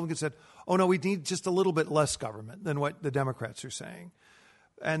Republicans said, oh, no, we need just a little bit less government than what the Democrats are saying.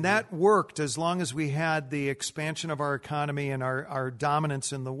 And that worked as long as we had the expansion of our economy and our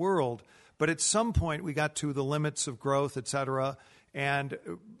dominance in the world. But at some point, we got to the limits of growth, et cetera, and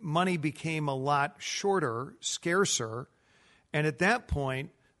money became a lot shorter, scarcer. And at that point,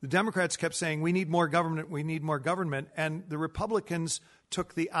 the Democrats kept saying, we need more government, we need more government. And the Republicans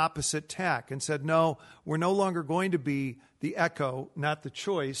took the opposite tack and said, no, we're no longer going to be the echo, not the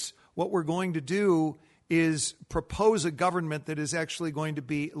choice. What we're going to do is propose a government that is actually going to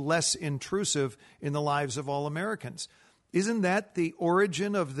be less intrusive in the lives of all Americans. Isn't that the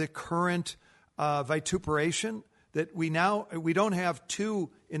origin of the current vituperation? That we don't have 2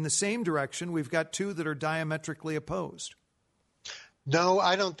 in the same direction. We've got 2 that are diametrically opposed. No,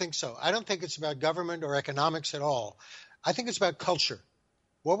 I don't think so. I don't think it's about government or economics at all. I think it's about culture.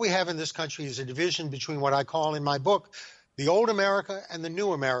 What we have in this country is a division between what I call in my book the old America and the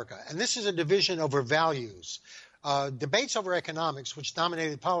new America. And this is a division over values. Debates over economics, which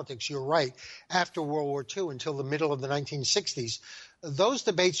dominated politics, you're right, after World War II until the middle of the 1960s, those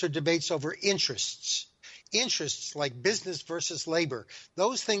debates are debates over interests. Interests like business versus labor,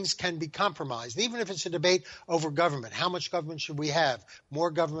 those things can be compromised, even if it's a debate over government. How much government should we have?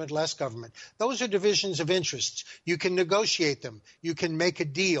 More government, less government. Those are divisions of interests. You can negotiate them. You can make a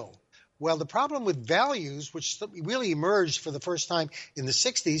deal. Well, the problem with values, which really emerged for the first time in the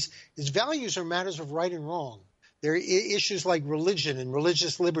 60s, is values are matters of right and wrong. There are issues like religion and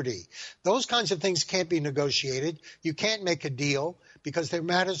religious liberty. Those kinds of things can't be negotiated. You can't make a deal because they're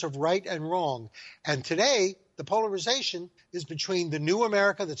matters of right and wrong. And today, the polarization is between the new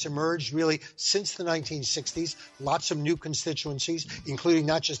America that's emerged really since the 1960s, lots of new constituencies, including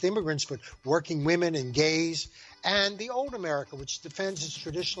not just immigrants, but working women and gays, and the old America, which defends its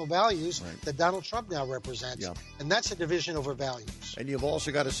traditional values that Donald Trump now represents. Yeah. And that's a division over values. And you've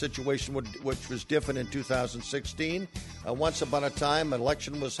also got a situation which was different in 2016. Once upon a time, an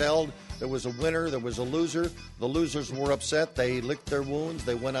election was held. There was a winner. There was a loser. The losers were upset. They licked their wounds.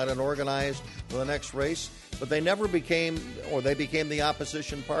 They went out and organized for the next race. But they never became, or they became the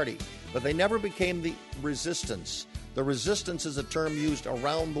opposition party. But they never became the resistance. The resistance is a term used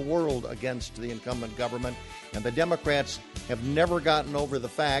around the world against the incumbent government, and the Democrats have never gotten over the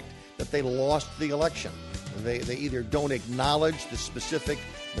fact that they lost the election. They either don't acknowledge the specific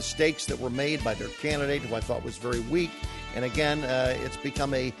mistakes that were made by their candidate, who I thought was very weak, and again, it's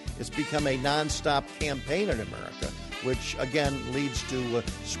become a nonstop campaign in America, which again leads to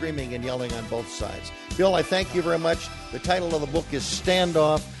screaming and yelling on both sides. Bill, I thank you very much. The title of the book is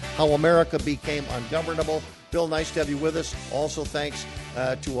Standoff: How America Became Ungovernable. Bill, nice to have you with us. Also, thanks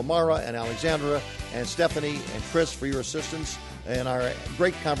to Amara and Alexandra and Stephanie and Chris for your assistance in our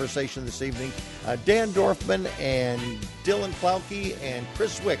great conversation this evening. Dan Dorfman and Dylan Klauke and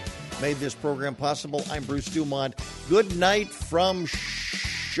Chris Wick made this program possible. I'm Bruce Dumont. Good night from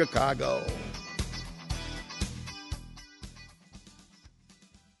Chicago.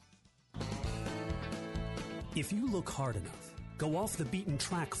 If you look hard enough, go off the beaten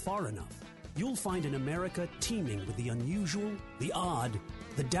track far enough, you'll find an America teeming with the unusual, the odd,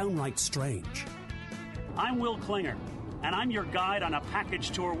 the downright strange. I'm Will Klinger, and I'm your guide on a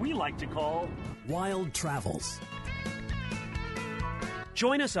package tour we like to call Wild Travels.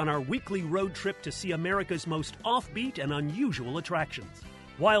 Join us on our weekly road trip to see America's most offbeat and unusual attractions.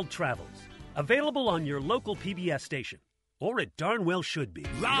 Wild Travels, available on your local PBS station. Or it darn well should be.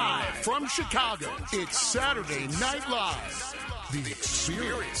 Live from Chicago, it's Saturday Night Live. The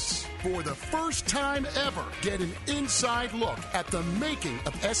Experience. For the first time ever, get an inside look at the making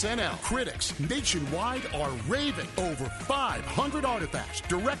of SNL. Critics nationwide are raving over 500 artifacts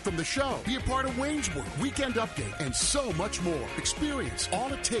direct from the show. Be a part of Wayne's World, Weekend Update, and so much more. Experience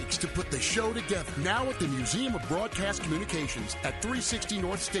all it takes to put the show together. Now at the Museum of Broadcast Communications at 360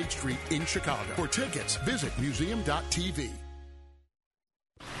 North State Street in Chicago. For tickets, visit museum.tv.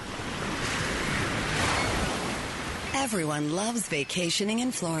 Everyone loves vacationing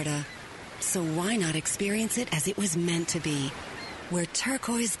in Florida. So why not experience it as it was meant to be? Where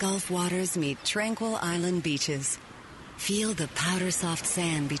turquoise Gulf waters meet tranquil island beaches. Feel the powder-soft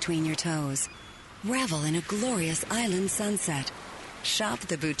sand between your toes. Revel in a glorious island sunset. Shop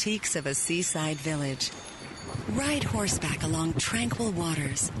the boutiques of a seaside village. Ride horseback along tranquil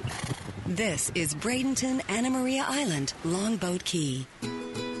waters. This is Bradenton, Anna Maria Island, Longboat Key.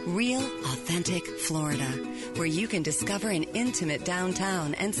 Real, authentic Florida, where you can discover an intimate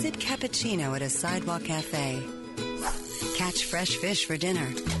downtown and sip cappuccino at a sidewalk cafe. Catch fresh fish for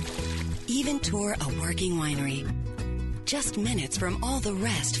dinner. Even tour a working winery. Just minutes from all the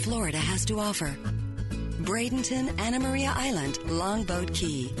rest Florida has to offer. Bradenton, Anna Maria Island, Longboat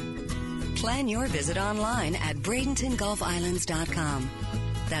Key. Plan your visit online at BradentonGulfIslands.com.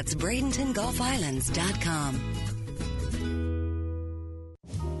 That's BradentonGulfIslands.com.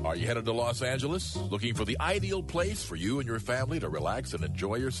 Are you headed to Los Angeles? Looking for the ideal place for you and your family to relax and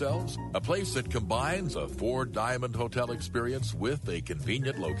enjoy yourselves? A place that combines a 4-diamond hotel experience with a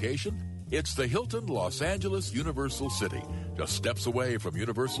convenient location? It's the Hilton Los Angeles Universal City, just steps away from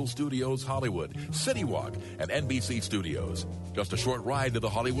Universal Studios Hollywood, City Walk, and NBC Studios. Just a short ride to the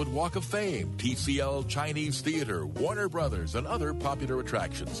Hollywood Walk of Fame, TCL Chinese Theater, Warner Brothers, and other popular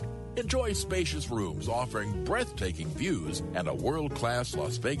attractions. Enjoy spacious rooms offering breathtaking views and a world-class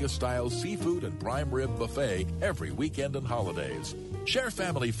Las Vegas-style seafood and prime rib buffet every weekend and holidays. Share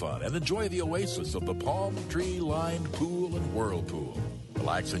family fun and enjoy the oasis of the palm tree-lined pool and whirlpool.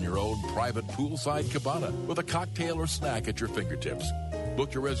 Relax in your own private poolside cabana with a cocktail or snack at your fingertips.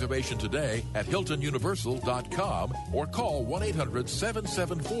 Book your reservation today at HiltonUniversal.com or call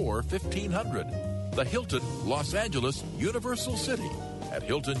 1-800-774-1500. The Hilton Los Angeles Universal City at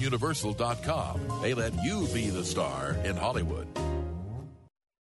HiltonUniversal.com. They let you be the star in Hollywood.